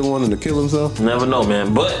that nigga wanting to kill himself. Never know,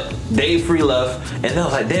 man. But Dave Free left, and I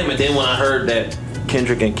was like, damn it. Then when I heard that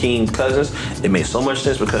Kendrick and Keem cousins, it made so much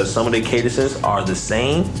sense because some of their cadences are the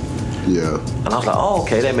same. Yeah. And I was like, oh,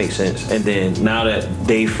 okay, that makes sense. And then now that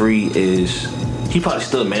Dave Free he probably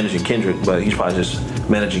still managing Kendrick, but he's probably just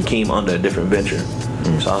managing Keem under a different venture.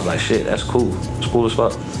 So I was like, shit, that's cool. It's cool as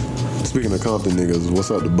fuck. Speaking of Compton niggas, what's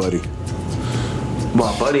up to Buddy?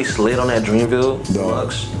 My buddy slid on that Dreamville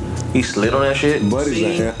Deluxe. He slid on that shit. Buddy's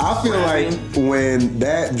like, I feel like when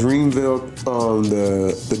that Dreamville,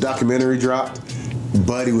 the documentary dropped,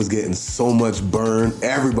 Buddy was getting so much burn.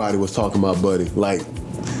 Everybody was talking about Buddy. Like,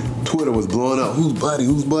 Twitter was blowing up. Who's Buddy?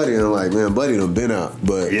 Who's Buddy? And I'm like, man, Buddy done been out.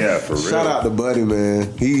 But yeah, for real. Shout out to Buddy,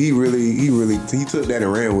 man. He really took that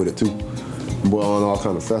and ran with it too. Boy, on all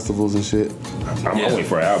kind of festivals and shit. I'm waiting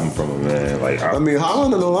for an album from him, man. Like, I mean,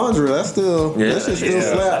 Holland and the Laundry, that shit still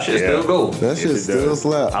slap. That shit still go. That shit still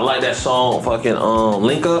slap. I like that song, fucking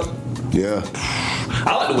Link Up. Yeah.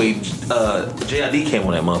 I like the way JID came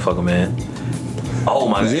on that motherfucker, man. Oh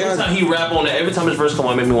my god! Every time he rap on that, every time his verse come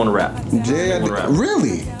on, it made me want to rap. JID,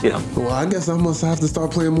 really? Yeah. Well, I guess I must have to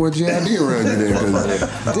start playing more JID around you then, because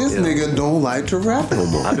this nigga don't like to rap no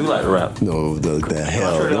more. I do like to rap. No, the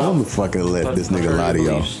hell, don't fucking let this nigga lie to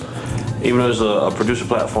y'all. Even though it's a producer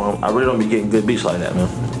platform, I really don't be getting good beats like that, man.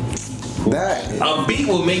 That a beat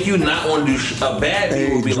will make you not want to do a bad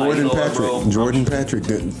beat will be Jordan like, Patrick, bro. Jordan Patrick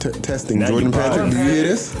testing. Now Jordan you Patrick, do you hear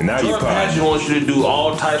this? Now you Jordan Patrick wants you to do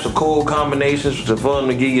all types of cool combinations for him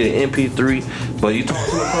to give you the MP3, but you talk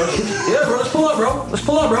to a person. Yeah, bro, let's pull up, bro. Let's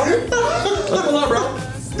pull up, bro. Let's pull up,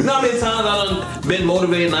 bro. You know how many times I done been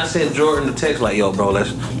motivated and I sent Jordan the text like, yo, bro,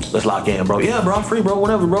 let's lock in, bro. Yeah, bro, I'm free, bro,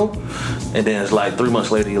 whatever, bro. And then it's like 3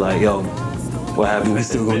 months later, you're like, yo, what happened? We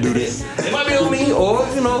still gonna do this? It might be on me, or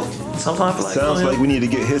sometimes I feel like sounds like we need to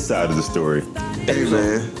get his side of the story. Hey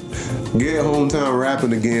man, get Hometown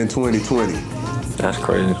rapping again 2020. That's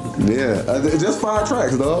crazy. Yeah, just 5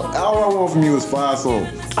 tracks, though. All I want from you is 5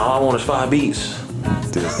 songs. All I want is 5 beats.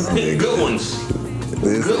 This Good ones.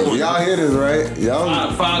 Good ones. Y'all hear this, right?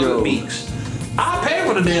 Y'all 5 good beats. I pay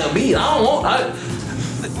for the damn beat. I don't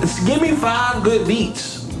want. Give me 5 good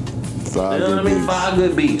beats. 5 you know good what I mean? beats. 5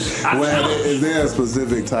 good beats. Is there a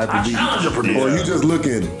specific type of beat? Challenge a producer. Or you just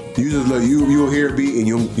looking? You'll hear a beat and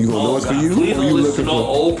you gonna know it's for you. Please or don't you listen to looking no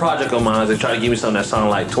old project of mine that try to give me something that sound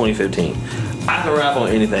like 2015. I can rap on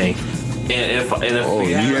anything, and if you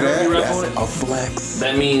you hear that? rap That's on it, a flex.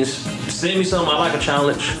 that means send me something. I like a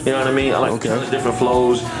challenge. You know what I mean? I like to challenge different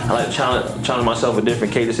flows. I like to challenge myself with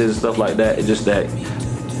different cadences and stuff like that. It's just that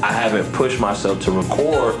I haven't pushed myself to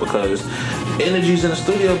record because energies in the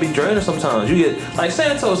studio be draining sometimes. You get like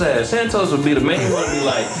Santos has. Santos would be the main one to be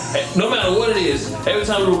like, no matter what it is, every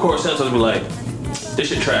time we record, Santos would be like, this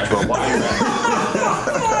shit trash, bro. Why you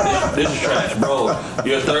rapping? this is trash, bro.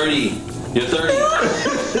 You're 30. You're 30. You know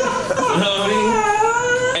what I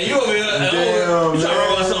mean? And you over here, you trying to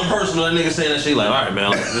rap about something personal, that nigga saying that shit like, all right,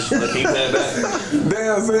 man, let's keep that back.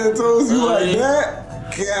 Damn, Santos, you like that?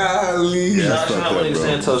 Golly. Shout out to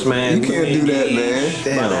Santos, man. You can't do that, man.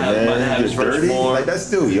 Damn, man. You're 30? Like, that's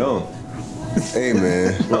still young. Hey,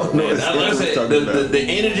 man. Like I said, the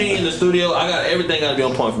energy in the studio, everything got to be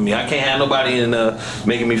on point for me. I can't have nobody in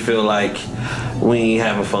making me feel like we ain't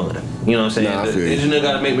having fun. You know what I'm saying? The engineer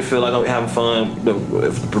got to make me feel like I'm having fun.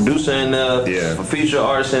 If the producer in there, the feature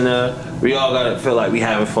artist in there, we all got to feel like we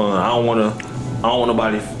having fun. I don't want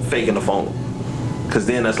nobody faking the phone. Cause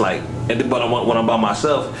then that's like, but when I'm by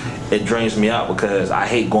myself, it drains me out because I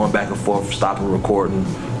hate going back and forth, stopping recording,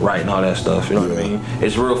 writing all that stuff. You know what I mean?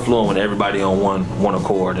 It's real fluent when everybody on one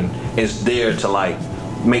accord, and it's there to like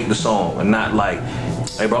make the song, and not like,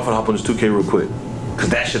 hey bro, I'm gonna hop on this 2K real quick, cause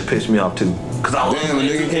that shit pissed me off too. Cause I damn, a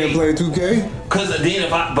nigga can't play 2K. Cause then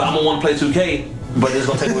but I'm gonna want to play 2K, but it's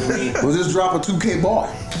gonna take with me. Well, just drop a 2K bar.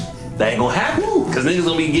 That ain't gonna happen. Cause niggas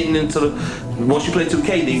gonna be getting into once you play 2K,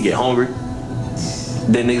 then you get hungry.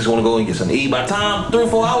 Then niggas want to go and get something to eat. By the time 3 or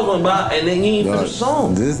 4 hours went by, and then you ain't finished the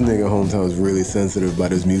song. This nigga Hometown is really sensitive about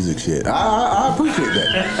his music shit. I appreciate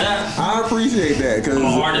that. I appreciate that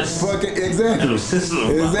because fucking exactly.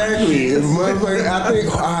 If motherfucker, I think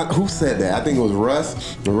who said that? I think it was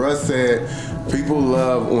Russ. Russ said people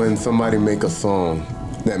love when somebody make a song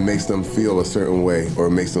that makes them feel a certain way or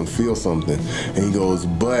makes them feel something, and he goes,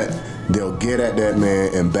 but they'll get at that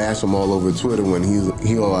man and bash him all over Twitter when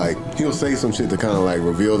he'll say some shit to kind of like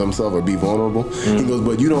reveal themselves or be vulnerable. He goes,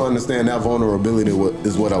 but you don't understand that vulnerability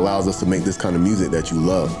is what allows us to make this kind of music that you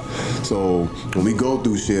love. So when we go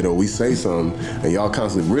through shit or we say something and y'all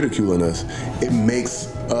constantly ridiculing us, it makes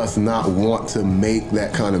us not want to make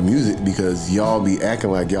that kind of music because y'all be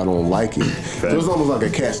acting like y'all don't like it. So it's almost like a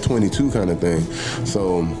catch-22 kind of thing.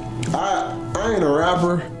 So I ain't a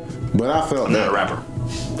rapper, but I felt I'm that. not a rapper.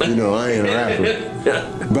 You know, I ain't a rapper.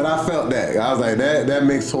 But I felt that. I was like, that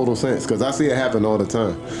makes total sense because I see it happen all the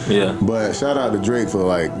time. Yeah. But shout out to Drake for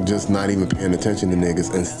like just not even paying attention to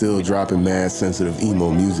niggas and still dropping mad sensitive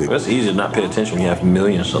emo music. It's easy to not pay attention when you have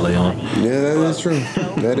millions to lay on. Yeah, that is true.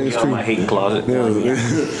 That is true. My hating closet.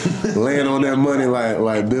 Yeah. Laying on that money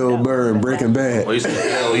like Bill Burr and Breaking Bad. Well,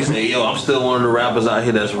 he said, yo, I'm still one of the rappers out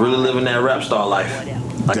here that's really living that rap star life.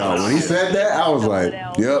 Like, Yo, when he said that, I was like,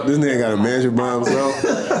 yep, this nigga got a mansion by himself.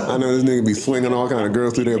 I know this nigga be swinging all kind of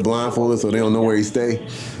girls through there blindfolded so they don't know where he stay.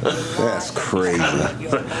 That's crazy.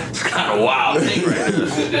 It's kind of wild take right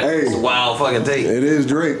there. It's a wild fucking take. It is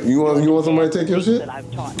Drake. You want somebody to take your shit?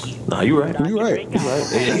 Nah, you right. You right.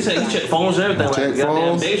 Yeah, he said he checked phones and everything. Check like goddamn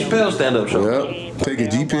phones. Dave Chappelle stand-up show. Yep. Take your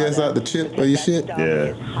GPS out the chip of your shit.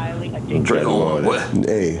 Yeah. Drake on what?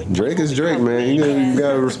 Hey, Drake is Drake, man. You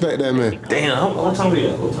gotta respect that man. Damn, what time we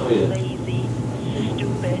at?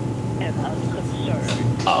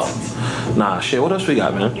 Oh. Nah, shit, what else we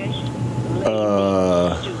got, man?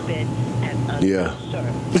 Yeah.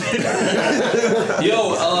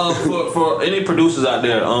 Yo, for any producers out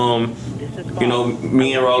there, you know,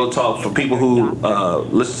 me and Roller talk for people who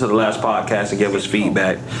listened to the last podcast and gave us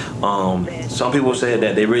feedback. Some people said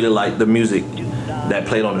that they really liked the music that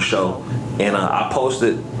played on the show. And I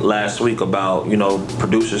posted last week about, you know,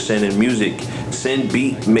 producers sending music, send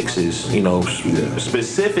beat mixes, you know,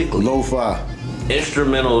 specifically Lo-fi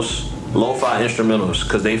instrumentals,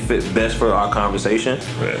 because they fit best for our conversation.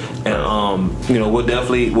 Right. And you know,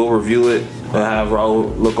 we'll review it, we'll have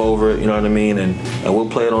Raul look over it, you know what I mean, and we'll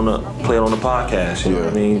play it on the podcast, you know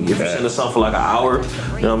what I mean. If you send us something for like an hour,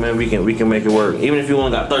 you know what I mean, we can make it work. Even if you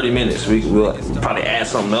only got 30 minutes, we'll probably add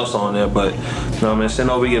something else on there, but you know what I mean, send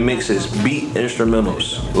over your mixes, beat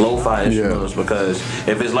instrumentals, lo-fi instrumentals, because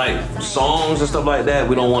if it's like songs and stuff like that,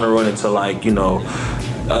 we don't want to run into like, you know,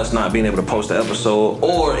 us not being able to post the episode,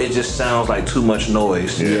 or it just sounds like too much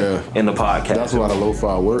noise in the podcast. That's why the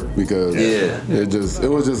lo-fi worked, because it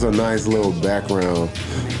was just a nice little background.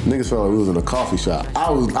 Niggas felt like we was in a coffee shop.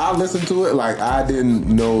 I listened to it like I didn't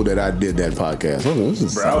know that I did that podcast. I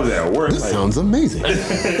was at work. This sounds amazing.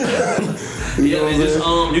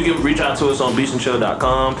 You can reach out to us on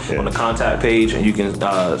beastandchill.com on the contact page, and you can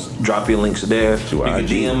drop your links there. You can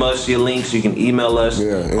DM us your links. You can email us.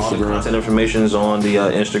 All the content information is on the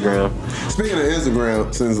Instagram. Speaking of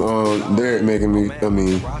Instagram, since Derek making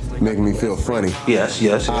me feel funny. Yes.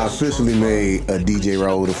 I officially made a DJ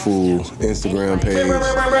Raul the Fool Instagram page.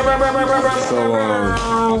 So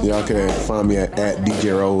y'all can find me at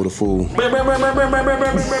DJ Raul the Fool.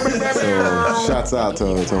 So shouts out to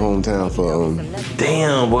hometown for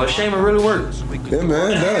damn, boy, shame it really works. Yeah,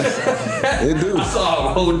 man, it does. It do. I saw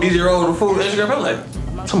a whole DJ Raul the Fool Instagram. I'm like,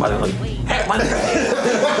 somebody like, hack my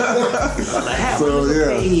So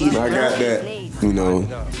yeah, I got that. You know.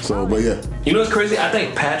 So, but yeah. You know what's crazy? I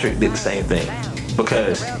think Patrick did the same thing.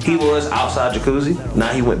 Because he was outside Jacuzzi, now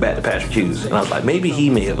he went back to Patrick Hughes. And I was like, maybe he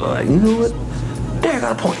may have like, you know what? Derek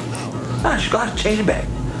got a point. I should go have to change it back.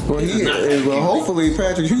 Well, hopefully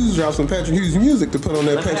Patrick Hughes drops some Patrick Hughes music to put on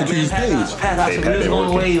that Patrick Hughes page. Pat got some music on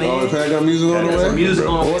the way, man. Oh, Pat got music on the way?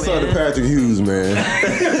 What's up to Patrick Hughes, man?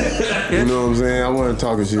 You know what I'm saying? I wasn't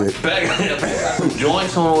talking shit. Pat got some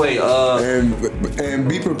joints on the way. And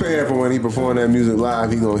be prepared for when he perform that music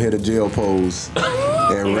live, he gonna hit a jail pose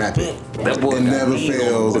and rap it. That boy it never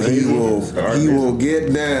fails. He will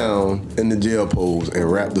get down in the jail pose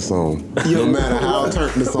and rap the song. No matter how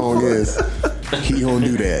turned the song is. He gonna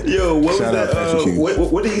do that. Yo, what Shout was that?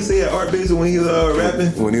 What did he say at Art Basel when he was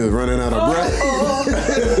rapping? When he was running out of breath.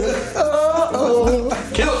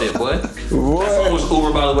 Killed it, boy. That song was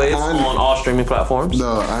Uber, by the way. It's on all streaming platforms.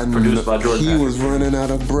 No, I know. Produced by Jordan He Patrick. was running out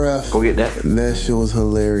of breath. Go get that. That shit was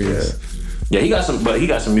hilarious. Yeah, he got some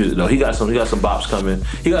music though. He got some bops coming.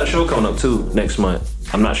 He got a show coming up too next month.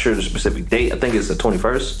 I'm not sure the specific date. I think it's the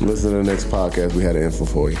 21st. Listen to the next podcast. We had an info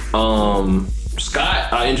for you.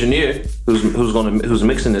 Scott, our engineer, who's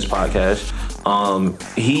mixing this podcast,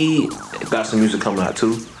 he got some music coming out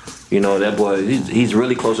too. You know, that boy, he's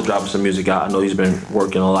really close to dropping some music out. I know he's been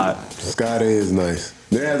working a lot. Scott A is nice.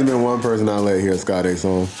 There hasn't been one person I let hear a Scott A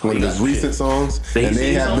song, one of his recent songs, and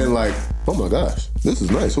they have been like, oh my gosh, this is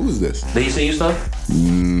nice. Who is this? Did he sing you stuff?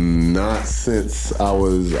 Not since I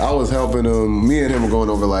was helping him. Me and him were going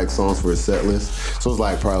over like songs for his set list. So it was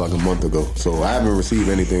like probably like a month ago. So I haven't received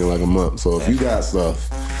anything in like a month. So if you got stuff,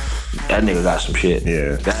 that nigga got some shit.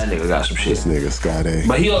 Yeah, that nigga got some shit. This nigga Scott A.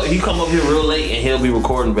 But he come up here real late and he'll be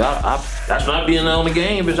recording. But that's not being on the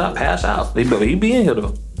game, bitch. I pass out. He be in here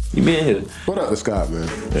though. He be in here. What up to Scott, man?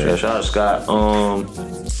 Yeah, shout out to Scott.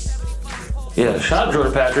 Yeah, shout out to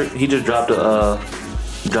Jordan Patrick. He just dropped a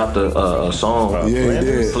song. Yeah, he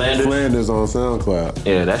did. Flanders on SoundCloud.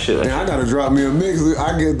 Yeah, that shit. Man, I gotta drop me a mix.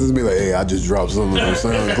 I get this be like, hey, I just dropped something on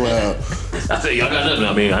SoundCloud. I said, y'all got nothing.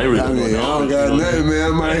 I mean, I don't got nothing,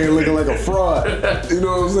 man. I'm out here looking like a fraud. You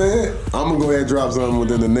know what I'm saying? I'm gonna go ahead and drop something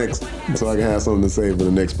within the next, so I can have something to say for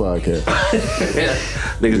the next podcast. Yeah.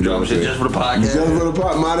 Niggas drop shit just for the podcast. Just for the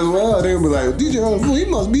podcast, might as well. They'll be like, DJ, he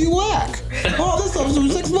must be whack. Oh, this stuff was from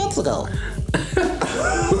 6 months ago.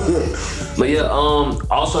 But yeah,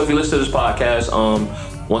 also if you listen to this podcast,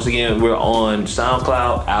 once again, we're on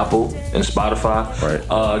SoundCloud, Apple, and Spotify. Right.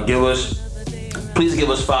 Please give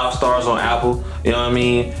us 5 stars on Apple. You know what I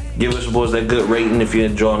mean? Give us boys that good rating if you're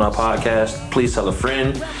enjoying our podcast. Please tell a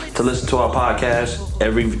friend to listen to our podcast.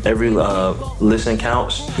 Every listen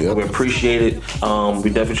counts. Yep. We appreciate it. We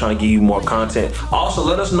definitely trying to give you more content. Also,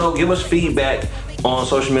 let us know. Give us feedback on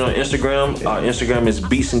social media on Instagram. Our Instagram is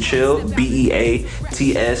Beats and Chill,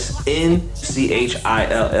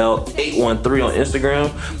 BeatsNChill 813 on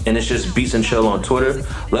Instagram, and it's just Beats and Chill on Twitter.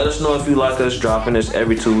 Let us know if you like us dropping this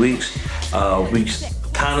every 2 weeks. We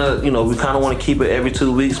kind of want to keep it every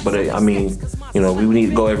 2 weeks, but I mean, we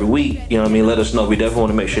need to go every week. You know what I mean? Let us know. We definitely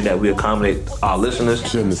want to make sure that we accommodate our listeners.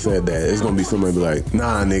 Shouldn't have said that. It's gonna be somebody be like,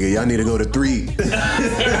 nah, nigga, y'all need to go to 3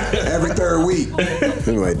 every 3rd week.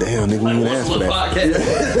 They're like, damn, nigga, we didn't ask for that.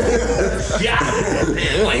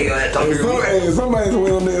 Hey, somebody's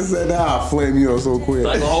went on there and said, nah, I'll flame you up so quick.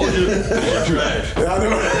 I ain't gonna hold you. Trash. I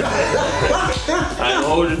ain't gonna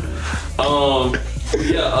hold you.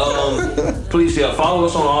 Please, follow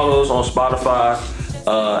us on all those on Spotify,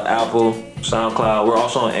 Apple, SoundCloud. We're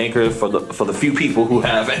also on Anchor for the few people who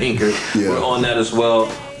have Anchor. Yeah. We're on that as well.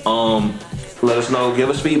 Let us know. Give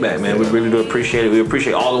us feedback, man. We really do appreciate it. We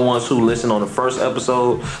appreciate all the ones who listened on the first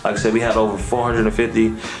episode. Like I said, we had over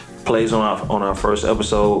 450 plays on our first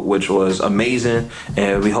episode, which was amazing,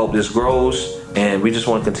 and we hope this grows, and we just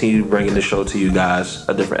want to continue bringing this show to you guys,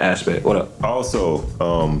 a different aspect. What up? Also,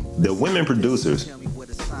 the women producers,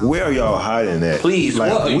 where are y'all hiding at? Please,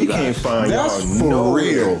 we can't find That's y'all. For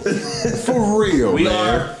real. For real, we man.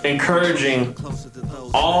 are encouraging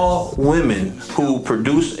all women who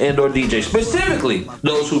produce and/or DJ, specifically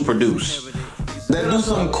those who produce. That do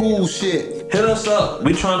some cool shit. Hit us up.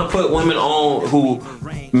 We trying to put women on who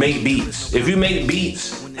make beats. If you make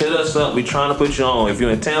beats, hit us up. We trying to put you on. If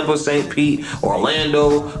you're in Tampa, St. Pete,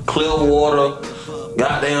 Orlando, Clearwater,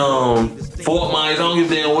 goddamn Fort Myers, I don't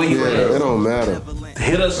give a damn where you at. It don't matter.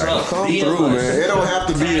 Hit us up. Come through, man. It don't have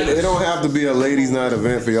to be a ladies' night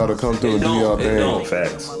event for y'all to come through and do y'all thing.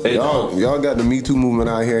 Facts. Y'all got the Me Too movement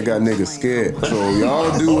out here, got niggas scared. So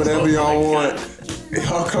y'all do whatever y'all want.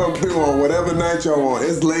 Y'all come through on whatever night y'all want.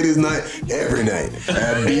 It's ladies' night every night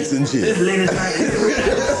at Beats and Chill. It's ladies' night every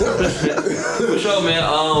night. For sure, man.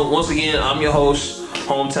 Once again, I'm your host,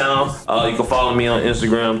 Hometown. You can follow me on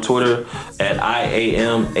Instagram, Twitter at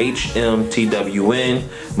IAMHMTWN.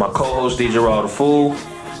 My co-host DJ Raw the Fool.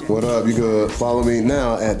 What up? You can follow me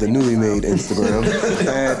now at the newly made Instagram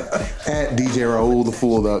at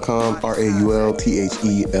DJRaulTheFool.com,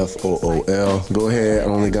 RaulTheFool. Go ahead. I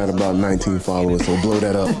only got about 19 followers, so blow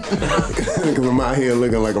that up. Because I'm out here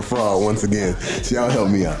looking like a fraud once again. So y'all help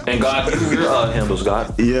me out. And God, give me your handles,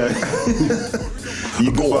 God. Yeah.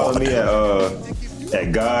 You can follow me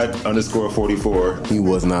at God_44. He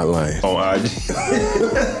was not lying. On IG.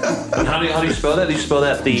 How do you spell that? Do you spell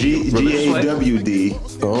that the GAWD.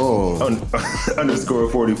 Oh.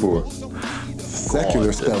 _44.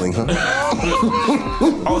 Secular spelling, huh?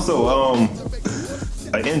 Also,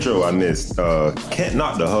 an intro I missed. Can't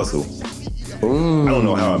Knock the Hustle. I don't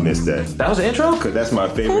know how I missed that. That was the intro? Cause that's my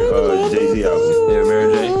favorite Jay-Z album. Yeah,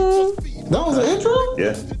 Mary J. That was the intro?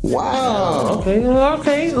 Yeah. Wow.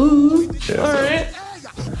 Okay. Ooh. Yeah, all right.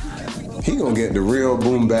 He gonna get the real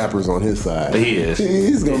boom bappers on his side. He is.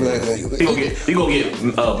 He's gonna be like, he gonna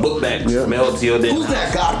get book backs mailed to your damn who's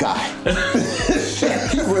that God guy?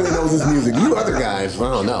 He really knows his music. You other guys,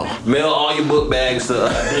 I don't know. Mail all your book bags to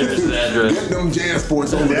Davis's address. Get them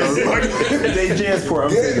JanSports over there. They JanSport.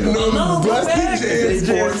 I'm taking them. No, Dusty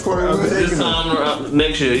JanSports. This time around,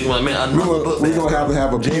 next year, he's like, man, We're going to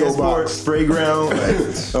have a P.O. box. Spray ground.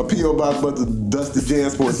 A P.O. box, but the Dusty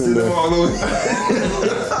JanSports in there.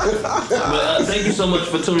 But thank you so much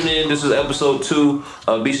for tuning in. This is episode 2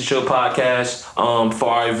 of Beats and Chill podcast. For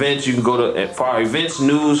our events, you can go to for our events,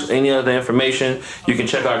 news, any other information. You can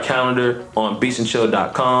check our calendar on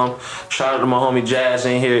beatsandchill.com. Shout out to my homie Jazz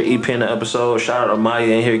in here, EP in the episode. Shout out to Maya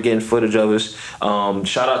in here getting footage of us.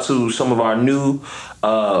 Shout out to some of our new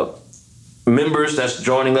members that's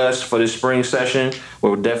joining us for this spring session.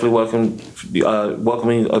 We're definitely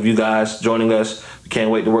welcoming of you guys joining us. We can't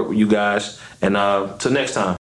wait to work with you guys. And till next time.